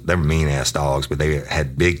Bulls. They were mean-ass dogs, but they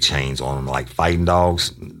had big chains on them, like fighting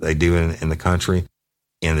dogs they do in the country.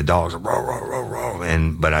 And the dogs were row, row, row,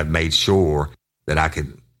 row. But I made sure that I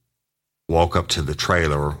could walk up to the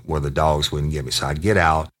trailer where the dogs wouldn't get me. So I get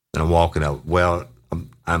out, and I'm walking up. Well,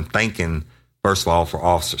 I'm thinking, first of all, for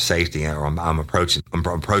officer safety, or I'm approaching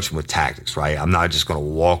with tactics, right? I'm not just going to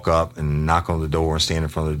walk up and knock on the door and stand in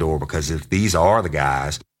front of the door, because if these are the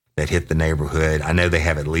guys that hit the neighborhood, I know they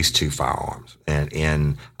have at least 2 firearms.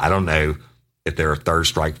 And I don't know if they're third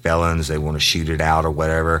strike felons, they want to shoot it out or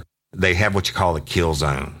whatever. They have what you call a kill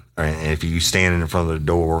zone. And if you stand in front of the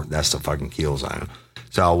door, that's the fucking kill zone.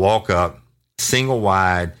 So I walk up, single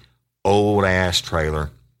wide, old ass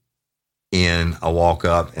trailer. And I walk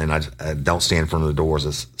up, and I don't stand in front of the doors.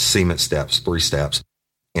 It's cement steps, 3 steps.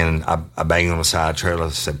 And I bang on the side of the trailer. I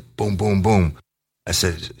said, boom, boom, boom. I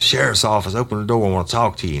said, sheriff's office, open the door. I want to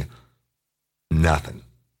talk to you. Nothing.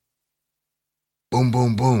 Boom,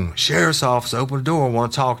 boom, boom. Sheriff's office, open the door. I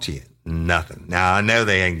want to talk to you. Nothing. Now, I know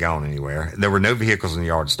they ain't gone anywhere. There were no vehicles in the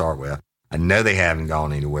yard to start with. I know they haven't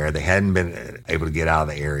gone anywhere. They hadn't been able to get out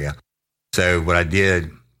of the area. So what I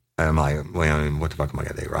did, I'm like, well, what the fuck am I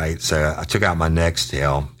going to do, right? So I took out my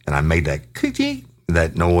Nextel, and I made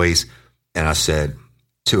that noise, and I said,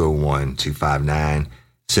 201-259,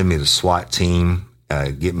 send me the SWAT team,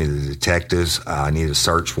 get me the detectives. I need a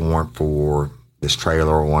search warrant for this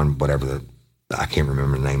trailer on whatever I can't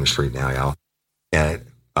remember the name of the street now, y'all. And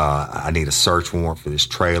I need a search warrant for this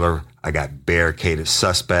trailer. I got barricaded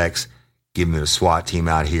suspects. Give me the SWAT team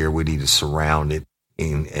out here. We need to surround it.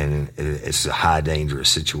 And it's a high dangerous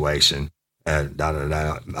situation. I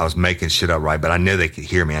was making shit up, right? But I knew they could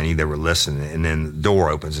hear me. I knew they were listening. And then the door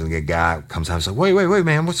opens, and the guy comes out and says, wait,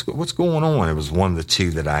 man, what's going on? It was one of the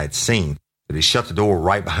 2 that I had seen. But he shut the door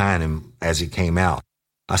right behind him as he came out.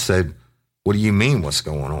 I said, what do you mean, what's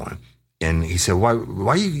going on? And he said,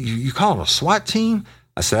 why you calling a SWAT team?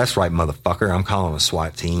 I said, that's right, motherfucker. I'm calling a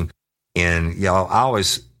SWAT team. And y'all, I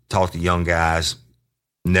always taught the young guys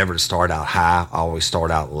never to start out high, always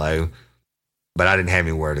start out low. But I didn't have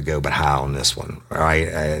anywhere to go but high on this one, all right?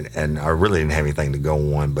 And I really didn't have anything to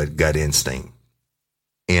go on but gut instinct.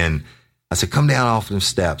 And I said, come down off them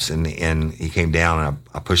steps. And he came down, and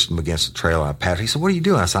I pushed him against the trailer. I patted. He said, what are you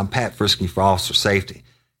doing? I said, I'm Pat Frisky for officer safety.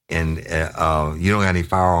 And you don't got any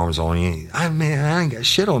firearms on you? I ain't got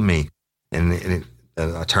shit on me. And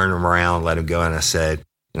I turned him around, let him go, and I said,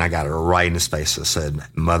 and I got it right in his face. I said,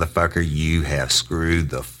 motherfucker, you have screwed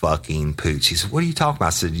the fucking pooch. He said, what are you talking about?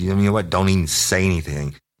 I said, you know what? Don't even say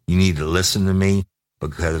anything. You need to listen to me,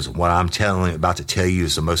 because what I'm about to tell you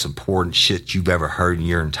is the most important shit you've ever heard in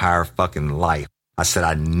your entire fucking life. I said,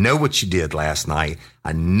 I know what you did last night.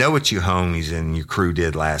 I know what you homies and your crew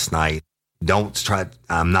did last night.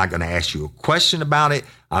 I'm not going to ask you a question about it.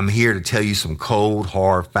 I'm here to tell you some cold,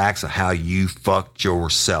 hard facts of how you fucked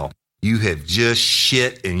yourself. You have just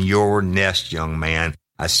shit in your nest, young man.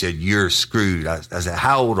 I said, you're screwed. I said,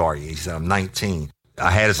 how old are you? He said, I'm 19. I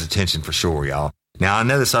had his attention for sure, y'all. Now, I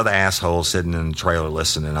know this other asshole sitting in the trailer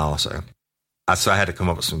listening also. So I had to come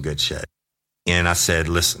up with some good shit. And I said,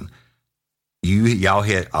 listen, y'all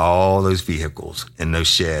hit all those vehicles and those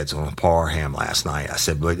sheds on Parham last night. I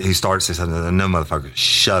said, but he started to say something. No, motherfucker,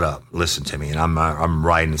 shut up. Listen to me. And I'm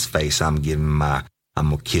right in his face. I'm giving I'm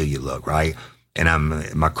going to kill you look, right? And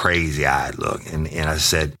I'm my crazy eyed look. And I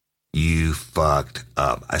said, you fucked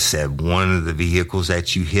up. I said, one of the vehicles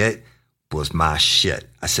that you hit was my shit.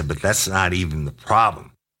 I said, but that's not even the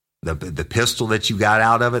problem. The pistol that you got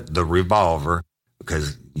out of it, the revolver,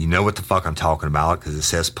 because you know what the fuck I'm talking about, because it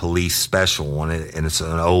says police special on it, and it's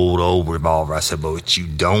an old revolver. I said, but what you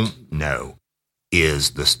don't know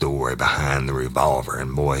is the story behind the revolver.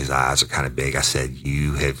 And boy, his eyes are kind of big. I said,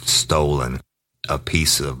 you have stolen a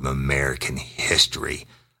piece of American history.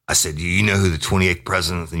 I said, do you know who the 28th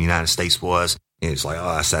president of the United States was? And it's like, oh,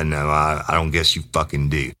 I said, no, I don't guess you fucking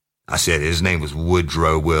do. I said his name was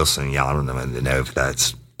Woodrow Wilson. Y'all don't know if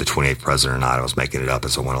that's the 28th president or not. I was making it up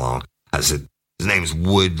as I went along. I said, his name is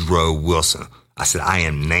Woodrow Wilson. I said, I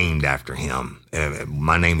am named after him.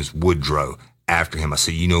 My name is Woodrow, after him. I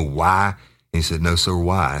said, you know why? And he said, no, sir,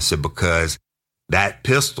 why? I said, because that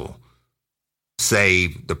pistol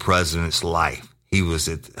saved the president's life. He was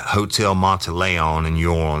at Hotel Monteleone in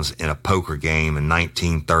New Orleans in a poker game in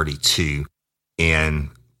 1932. And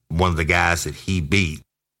one of the guys that he beat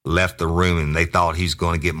left the room, and they thought he was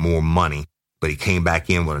going to get more money. But he came back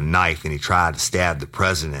in with a knife and he tried to stab the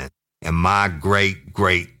president. And my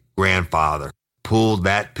great-great-grandfather pulled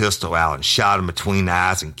that pistol out and shot him between the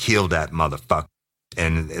eyes and killed that motherfucker.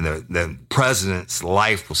 And the president's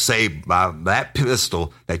life was saved by that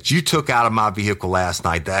pistol that you took out of my vehicle last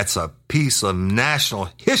night. That's a piece of national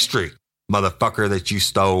history, motherfucker, that you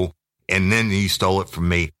stole. And then you stole it from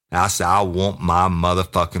me. And I said, I want my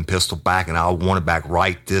motherfucking pistol back, and I want it back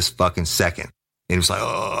right this fucking second. And he was like,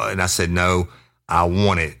 oh, and I said, no, I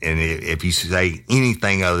want it. And if you say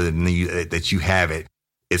anything other than that you have it,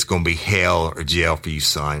 it's going to be hell or jail for you,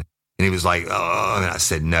 son. And he was like, oh, and I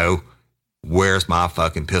said, no. Where's my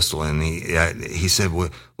fucking pistol? And he said,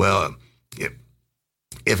 well,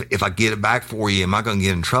 if I get it back for you, am I going to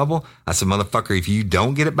get in trouble? I said, motherfucker, if you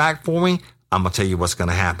don't get it back for me, I'm going to tell you what's going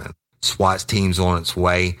to happen. SWAT team's on its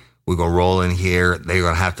way. We're going to roll in here. They're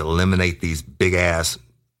going to have to eliminate these big ass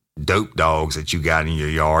dope dogs that you got in your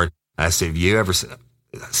yard. And I said, have you ever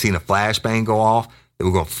seen a flashbang go off? We're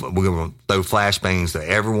going to throw flashbangs to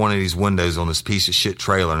every one of these windows on this piece of shit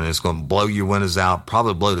trailer, and it's going to blow your windows out,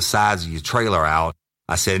 probably blow the sides of your trailer out.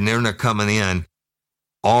 I said, and then they're coming in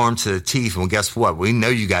armed to the teeth. And well, guess what? We know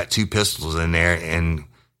you got 2 pistols in there, and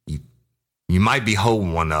you might be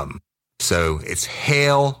holding one of them. So it's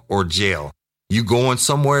hell or jail. You going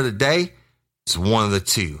somewhere today, it's one of the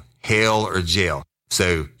two, hell or jail.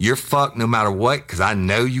 So you're fucked no matter what, because I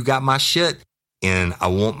know you got my shit, and I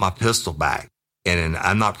want my pistol back. And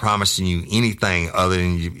I'm not promising you anything other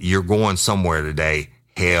than you're going somewhere today,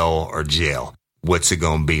 hell or jail. What's it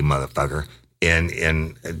going to be, motherfucker? And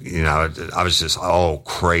you know, I was just all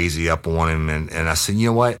crazy up on him. And I said, you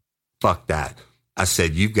know what? Fuck that. I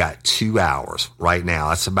said, you've got 2 hours right now.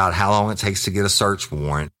 That's about how long it takes to get a search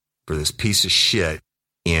warrant for this piece of shit.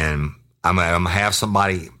 And I'm going to have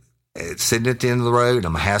somebody sitting at the end of the road.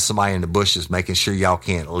 I'm going to have somebody in the bushes making sure y'all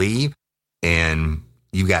can't leave. And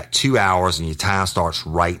you got 2 hours and your time starts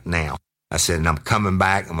right now. I said, and I'm coming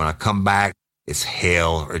back. And when I come back, it's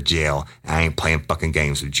hell or jail. I ain't playing fucking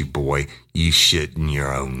games with you, boy. You shit in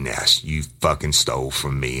your own nest. You fucking stole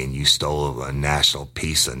from me, and you stole a national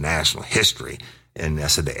piece of national history. And I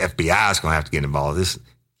said, the FBI is going to have to get involved. This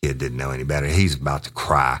kid didn't know any better. He's about to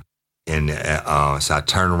cry. And so I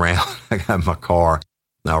turned around. I got in my car,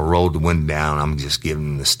 and I rolled the window down. I'm just giving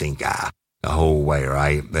him the stink eye the whole way,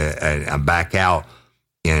 right? And I'm back out.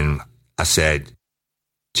 And I said,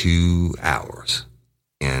 2 hours.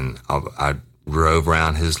 And I drove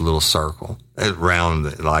around his little circle,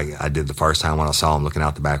 like I did the first time when I saw him looking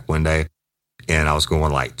out the back window. And I was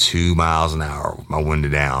going like 2 miles an hour with my window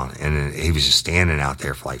down. And he was just standing out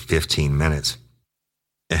there for like 15 minutes.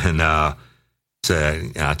 And so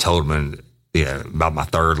I told him about my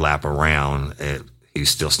third lap around, he was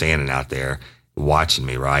still standing out there watching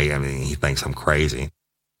me, right? I mean, he thinks I'm crazy.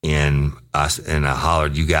 And I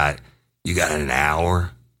hollered, you got an hour?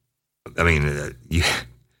 I mean, you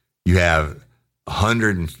have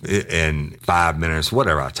 105 minutes,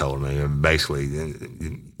 whatever I told him. Basically,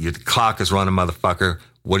 your clock is running, motherfucker.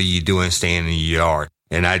 What are you doing standing in your yard?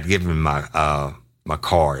 And I'd give him my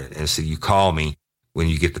card and said, you call me when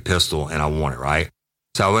you get the pistol and I want it, right?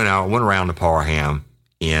 So I went around to Parham,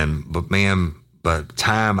 but by the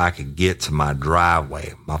time I could get to my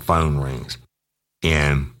driveway, my phone rings.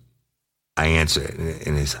 And I answer it,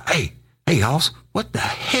 and he said, hey, Hoss, what the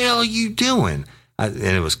hell are you doing? And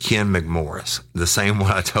it was Ken McMorris, the same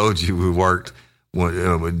one I told you we worked, we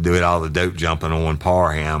did all the dope jumping on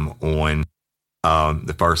Parham on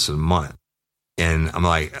the first of the month. And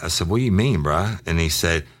I said, what do you mean, bro? And he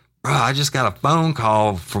said, bro, I just got a phone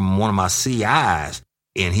call from one of my CIs.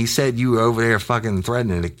 And he said you were over there fucking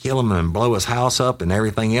threatening to kill him and blow his house up and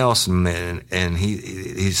everything else. And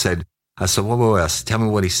he said, I said, what else? Tell me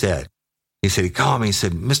what he said. He said, he called me. He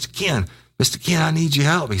said, Mr. Ken, I need your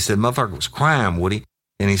help. He said, motherfucker was crying, Woody.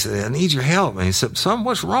 And he said, I need your help. And he said, son,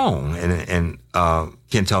 what's wrong? And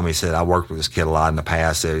Ken told me, he said, I worked with this kid a lot in the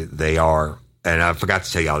past. They are, and I forgot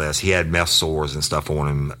to tell y'all this, he had meth sores and stuff on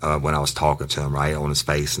him when I was talking to him, right, on his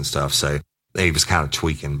face and stuff. So he was kind of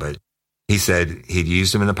tweaking. But he said he'd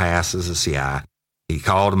used him in the past as a CI. He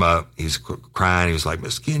called him up. He was crying. He was like,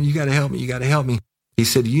 Mr. Ken, you got to help me. You got to help me. He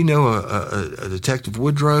said, you know a Detective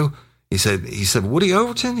Woodrow? He said, Woody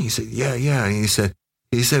Overton? He said, yeah. And he said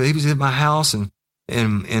he was at my house and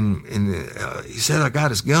he said, I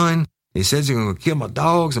got his gun. He says he's going to kill my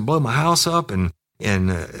dogs and blow my house up and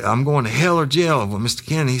I'm going to hell or jail. Well, Mr.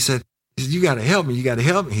 Ken, he said, you got to help me.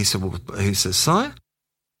 He said, son,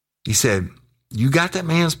 he said, you got that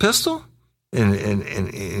man's pistol? And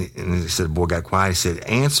he said, the boy got quiet. He said,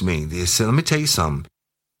 answer me. He said, let me tell you something.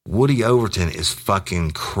 Woody Overton is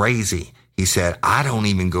fucking crazy. He said, I don't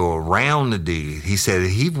even go around the dude. He said,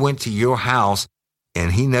 he went to your house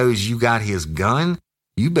and he knows you got his gun.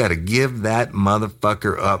 You better give that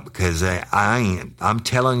motherfucker up because I'm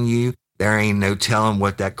telling you, there ain't no telling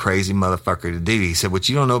what that crazy motherfucker to do. He said, what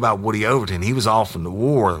you don't know about Woody Overton, he was off in the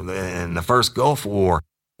war, in the first Gulf War,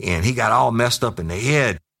 and he got all messed up in the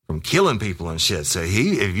head from killing people and shit. So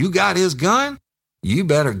if you got his gun, you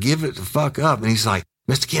better give it the fuck up. And he's like,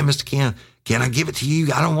 Mr. Ken, can I give it to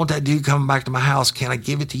you? I don't want that dude coming back to my house. Can I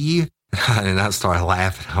give it to you? And I started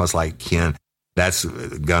laughing. I was like, Ken, that's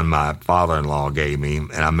the gun my father-in-law gave me.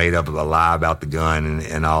 And I made up a lie about the gun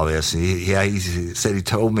and all this. He said he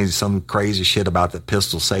told me some crazy shit about the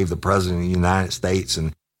pistol saved the president of the United States.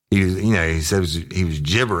 And he said he was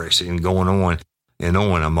gibberish and going on and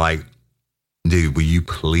on. I'm like, dude, will you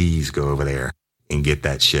please go over there and get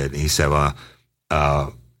that shit? And he said,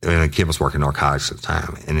 and the kid was working narcotics at the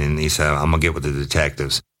time. And then he said, I'm going to get with the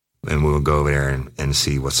detectives and we'll go over there and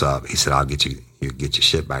see what's up. He said, I'll get your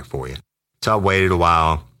shit back for you. So I waited a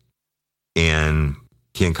while and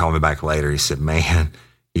Ken called me back later. He said, man,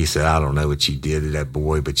 he said, I don't know what you did to that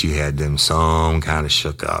boy, but you had them some kind of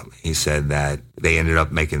shook up. He said that they ended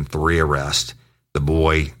up making 3 arrests. The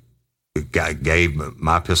boy gave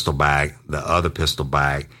my pistol back, the other pistol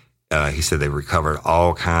back. He said they recovered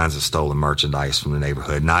all kinds of stolen merchandise from the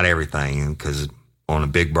neighborhood. Not everything, because on the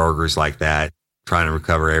big burgers like that, trying to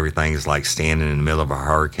recover everything is like standing in the middle of a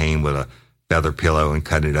hurricane with a feather pillow and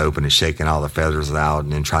cutting it open and shaking all the feathers out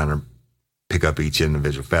and then trying to pick up each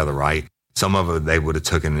individual feather, right? Some of it they would have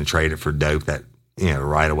taken and traded for dope that,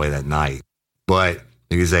 right away that night. But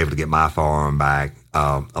he was able to get my firearm back.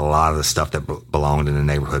 A lot of the stuff that belonged in the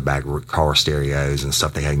neighborhood back, car stereos and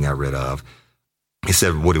stuff they hadn't got rid of. He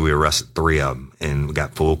said, Woody, we arrested 3 of them and we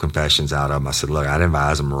got full confessions out of them. I said, look, I didn't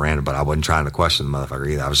advise them Miranda, but I wasn't trying to question the motherfucker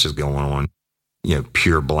either. I was just going on,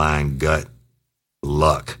 pure blind gut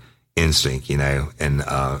luck instinct, and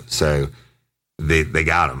so they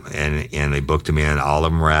got him and they booked him in. All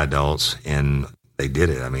of them were adults and they did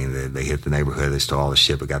it. I mean, they hit the neighborhood, they stole all the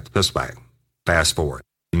shit, but got the pistol back. Fast forward.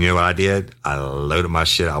 You know what I did? I loaded my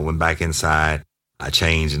shit. I went back inside. I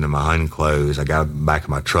changed into my hunting clothes. I got back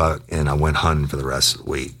in my truck and I went hunting for the rest of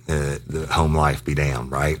the week. The home life be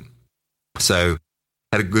damned, right? So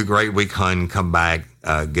had a great week hunting, come back,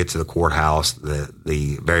 get to the courthouse.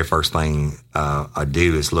 The very first thing I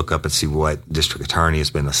do is look up and see what district attorney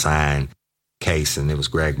has been assigned case, and it was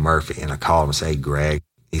Greg Murphy. And I called him and said, hey, Greg.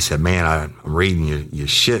 He said, man, I'm reading your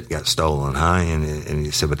shit got stolen, huh? And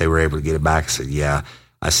he said, but they were able to get it back. I said, yeah.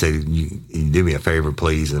 I said, you do me a favor,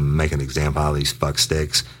 please, and make an example out of these fuck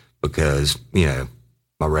sticks because,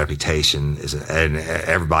 my reputation is, and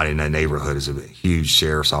everybody in that neighborhood is a huge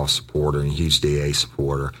sheriff's office supporter and a huge DA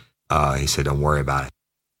supporter. He said, don't worry about it.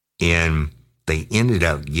 And they ended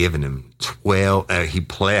up giving him 12, he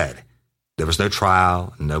pled. There was no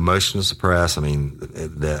trial, no motion to suppress. I mean,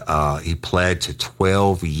 he pled to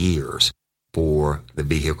 12 years for the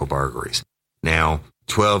vehicle burglaries. Now,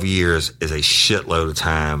 12 years is a shitload of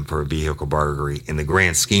time for a vehicle burglary in the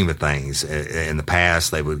grand scheme of things. In the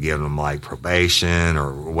past, they would give them like probation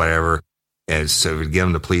or whatever. And so to give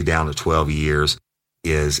them to plead down to 12 years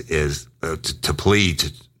to plead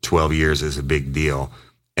to 12 years is a big deal.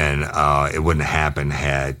 And it wouldn't have happened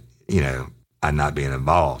had, I not been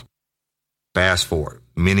involved. Fast forward,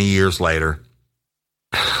 many years later,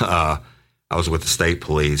 I was with the state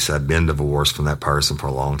police. I'd been divorced from that person for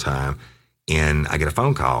a long time. And I get a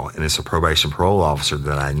phone call, and it's a probation parole officer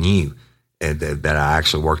that I knew, that I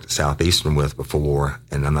actually worked at Southeastern with before,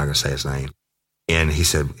 and I'm not going to say his name. And he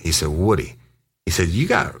said, Woody, he said, you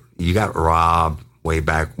got robbed way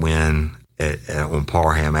back when on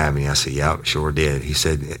Parham Avenue. I said, yep, sure did. He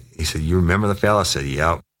said, you remember the fella? I said,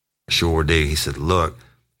 yep, sure do. He said, look,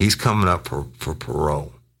 he's coming up for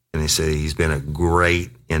parole. And he said, he's been a great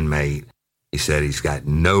inmate. He said he's got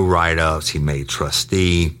no write-ups. He made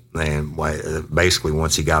trustee. And basically,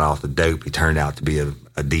 once he got off the dope, he turned out to be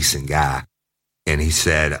a decent guy. And he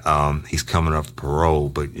said he's coming up for parole,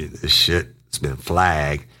 but the shit's been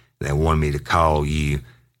flagged. They wanted me to call you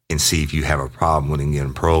and see if you have a problem with him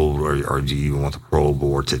getting paroled, or do you want the parole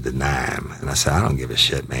board to deny him? And I said, I don't give a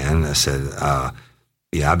shit, man. I said,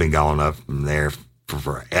 I've been going up from there for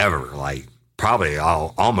forever, like probably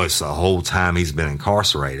almost the whole time he's been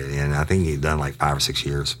incarcerated. And I think he'd done like 5 or 6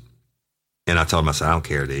 years. And I told him, I said, I don't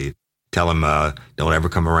care, dude. Tell him, don't ever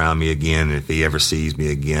come around me again. And if he ever sees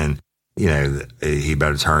me again, he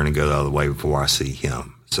better turn and go the other way before I see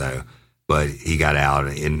him. So, but he got out,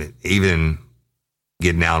 and even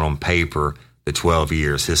getting out on paper, the 12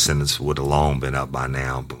 years, his sentence would have long been up by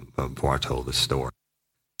now before I told this story.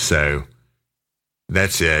 So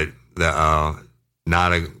that's it.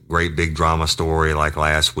 Not a great big drama story like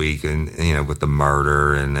last week, and with the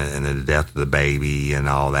murder and the death of the baby and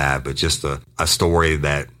all that, but just a story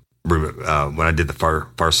that when I did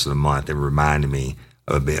the first of the month, it reminded me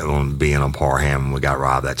of being on Parham when we got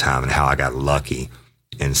robbed that time, and how I got lucky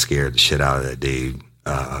and scared the shit out of that dude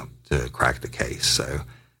to crack the case. So,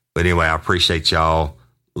 but anyway, I appreciate y'all.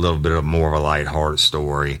 A little bit more of a lighthearted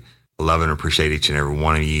story. I love and appreciate each and every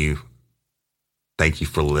one of you. Thank you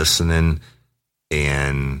for listening,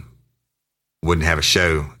 and wouldn't have a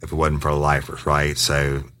show if it wasn't for the lifers, right?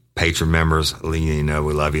 So patron members, we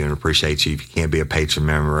love you and appreciate you. If you can't be a patron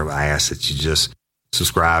member, I ask that you just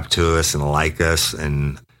subscribe to us and like us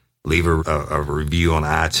and leave a review on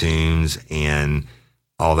iTunes and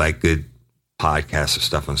all that good podcast or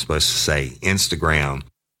stuff I'm supposed to say. Instagram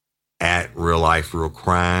at Real Life Real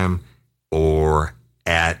Crime or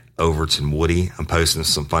at Overton Woody. I'm posting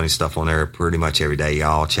some funny stuff on there pretty much every day,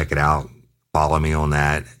 y'all. Check it out. Follow me on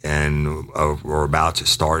that. And we're about to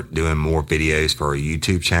start doing more videos for our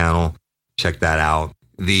YouTube channel. Check that out.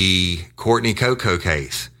 The Courtney Coco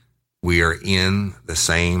case. We are in the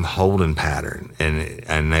same holding pattern. And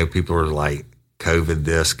I know people are like, COVID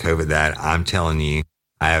this, COVID that. I'm telling you,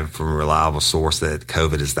 I have from a reliable source that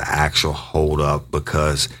COVID is the actual hold up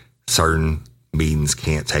because certain meetings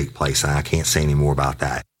can't take place. And I can't say any more about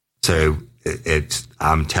that. So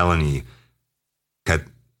I'm telling you,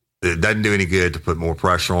 it doesn't do any good to put more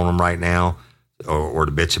pressure on them right now or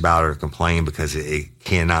to bitch about it or complain because it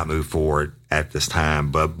cannot move forward at this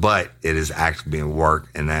time. But it is actually being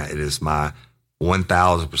worked, and that it is my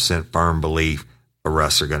 1,000% firm belief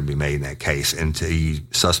arrests are going to be made in that case. And to you,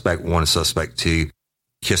 suspect 1 and suspect 2,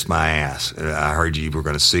 kiss my ass. I heard you were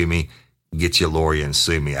going to sue me. Get your lawyer and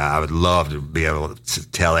sue me. I would love to be able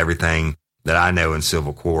to tell everything that I know in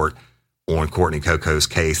civil court on Courtney Coco's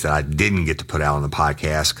case that I didn't get to put out on the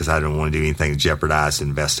podcast because I didn't want to do anything to jeopardize the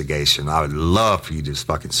investigation. I would love for you to just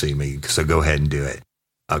fucking sue me, so go ahead and do it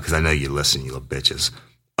because I know you listen, you little bitches.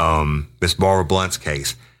 Miss Barbara Blunt's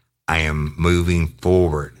case, I am moving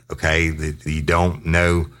forward, okay? You don't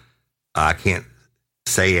know, I can't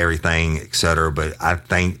say everything, etc., but I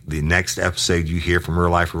think the next episode you hear from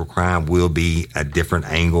Real Life Real Crime will be a different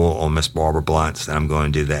angle on Miss Barbara Blunt's that I'm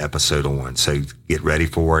going to do the episode on, so get ready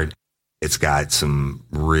for it. It's got some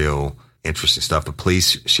real interesting stuff. But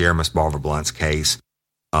please share Miss Barbara Blunt's case.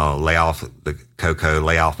 Lay off the Coco,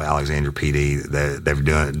 lay off Alexandria PD.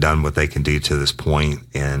 They've done what they can do to this point,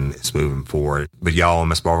 and it's moving forward. But y'all, on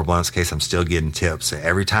Miss Barbara Blunt's case, I'm still getting tips.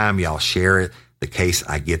 Every time y'all share it, the case,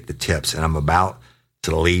 I get the tips. And I'm about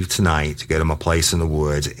to leave tonight to go to my place in the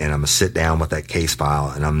woods, and I'm going to sit down with that case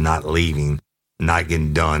file, and I'm not leaving, not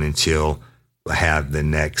getting done until I have the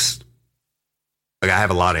next. I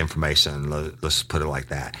have a lot of information. Let's put it like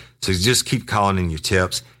that. So just keep calling in your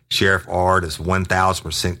tips. Sheriff Ard is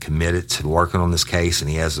 1,000% committed to working on this case, and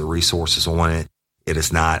he has the resources on it. It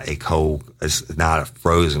is not it's not a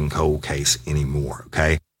frozen cold case anymore,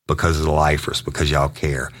 okay? Because of the lifers, because y'all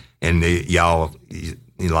care. And y'all,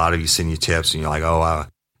 a lot of you send your tips, and you're like, oh,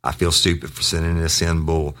 I feel stupid for sending this in.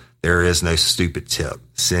 Bull. There is no stupid tip.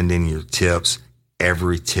 Send in your tips.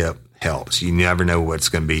 Every tip helps. You never know what's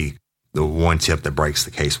going to be the one tip that breaks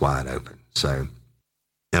the case wide open. So,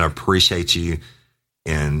 and I appreciate you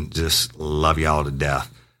and just love y'all to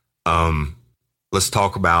death. Let's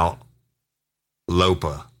talk about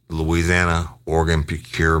LOPA, Louisiana Organ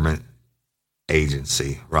Procurement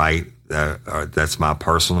Agency, right? That's my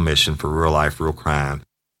personal mission for Real Life, Real Crime.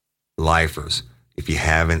 Lifers, if you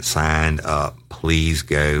haven't signed up, please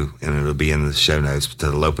go, and it'll be in the show notes, to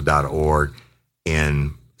lopa.org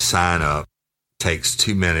and sign up. Takes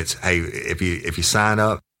 2 minutes. Hey, if you sign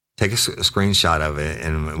up, take a screenshot of it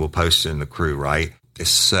and we'll post it in the crew, right? It's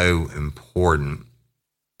so important.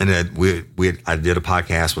 And then I did a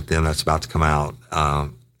podcast with them that's about to come out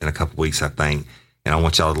in a couple weeks, I think. And I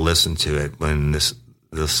want y'all to listen to it when this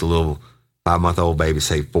little 5-month-old baby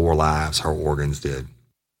saved 4 lives, her organs did.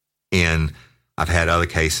 And I've had other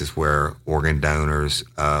cases where organ donors,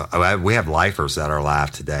 we have lifers that are alive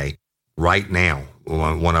today. Right now,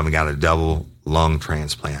 one of them got a double lung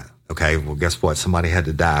transplant. Okay, well, guess what? Somebody had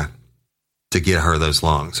to die to get her those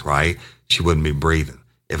lungs, right? She wouldn't be breathing.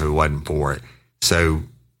 if it wasn't for it. So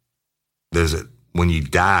when you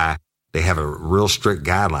die, they have a real strict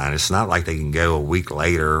guideline. It's not like they can go a week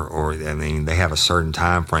later, they have a certain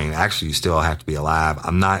time frame. Actually, you still have to be alive.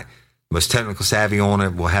 I'm not most technical savvy on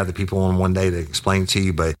it. We'll have the people on one day to explain it to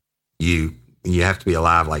you, but you have to be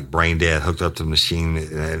alive, like brain dead, hooked up to the machine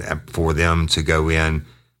for them to go in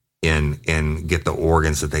and get the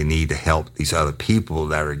organs that they need to help these other people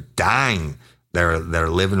that are dying. They're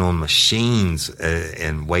living on machines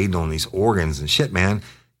and waiting on these organs and shit, man.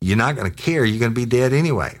 You're not going to care. You're going to be dead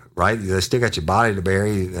anyway, right? They still got your body to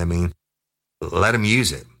bury. I mean, let them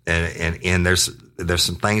use it. And there's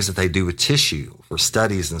some things that they do with tissue for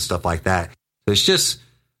studies and stuff like that.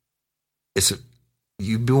 So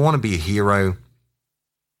you want to be a hero.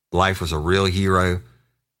 Life was a real hero.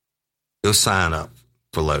 Go sign up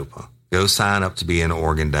for LOPA. Go sign up to be an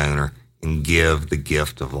organ donor and give the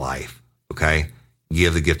gift of life. Okay?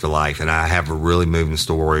 Give the gift of life. And I have a really moving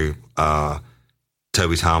story.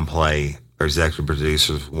 Toby Tom Play, our executive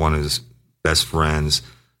producer, one of his best friends'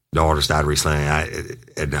 daughters died recently,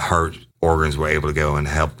 and her organs were able to go and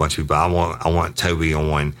help a bunch of people. I want Toby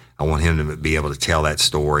on. I want him to be able to tell that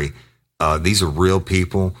story. These are real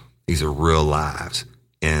people. These are real lives.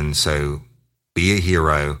 And so be a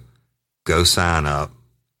hero. Go sign up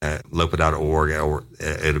at lopa.org, or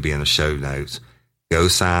it'll be in the show notes. Go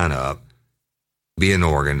sign up. Be an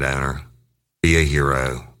organ donor. Be a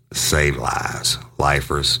hero. Save lives.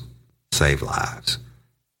 Lifers save lives.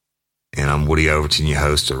 And I'm Woody Overton, your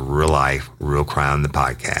host of Real Life, Real Crime, the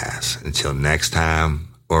podcast. Until next time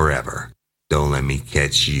or ever, don't let me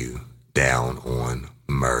catch you down on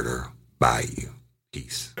Murder Bayou.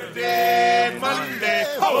 Peace. Monday,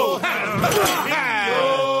 hold hands,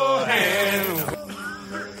 your hands.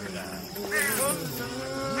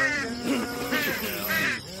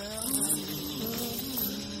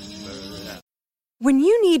 When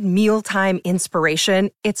you need mealtime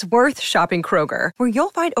inspiration, it's worth shopping Kroger, where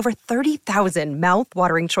you'll find over 30,000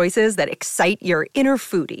 mouth-watering choices that excite your inner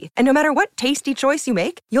foodie. And no matter what tasty choice you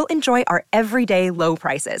make, you'll enjoy our everyday low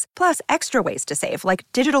prices, plus extra ways to save, like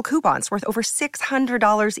digital coupons worth over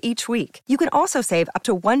 $600 each week. You can also save up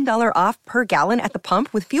to $1 off per gallon at the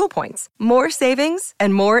pump with fuel points. More savings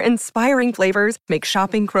and more inspiring flavors make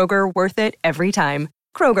shopping Kroger worth it every time.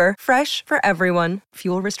 Kroger, fresh for everyone.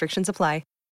 Fuel restrictions apply.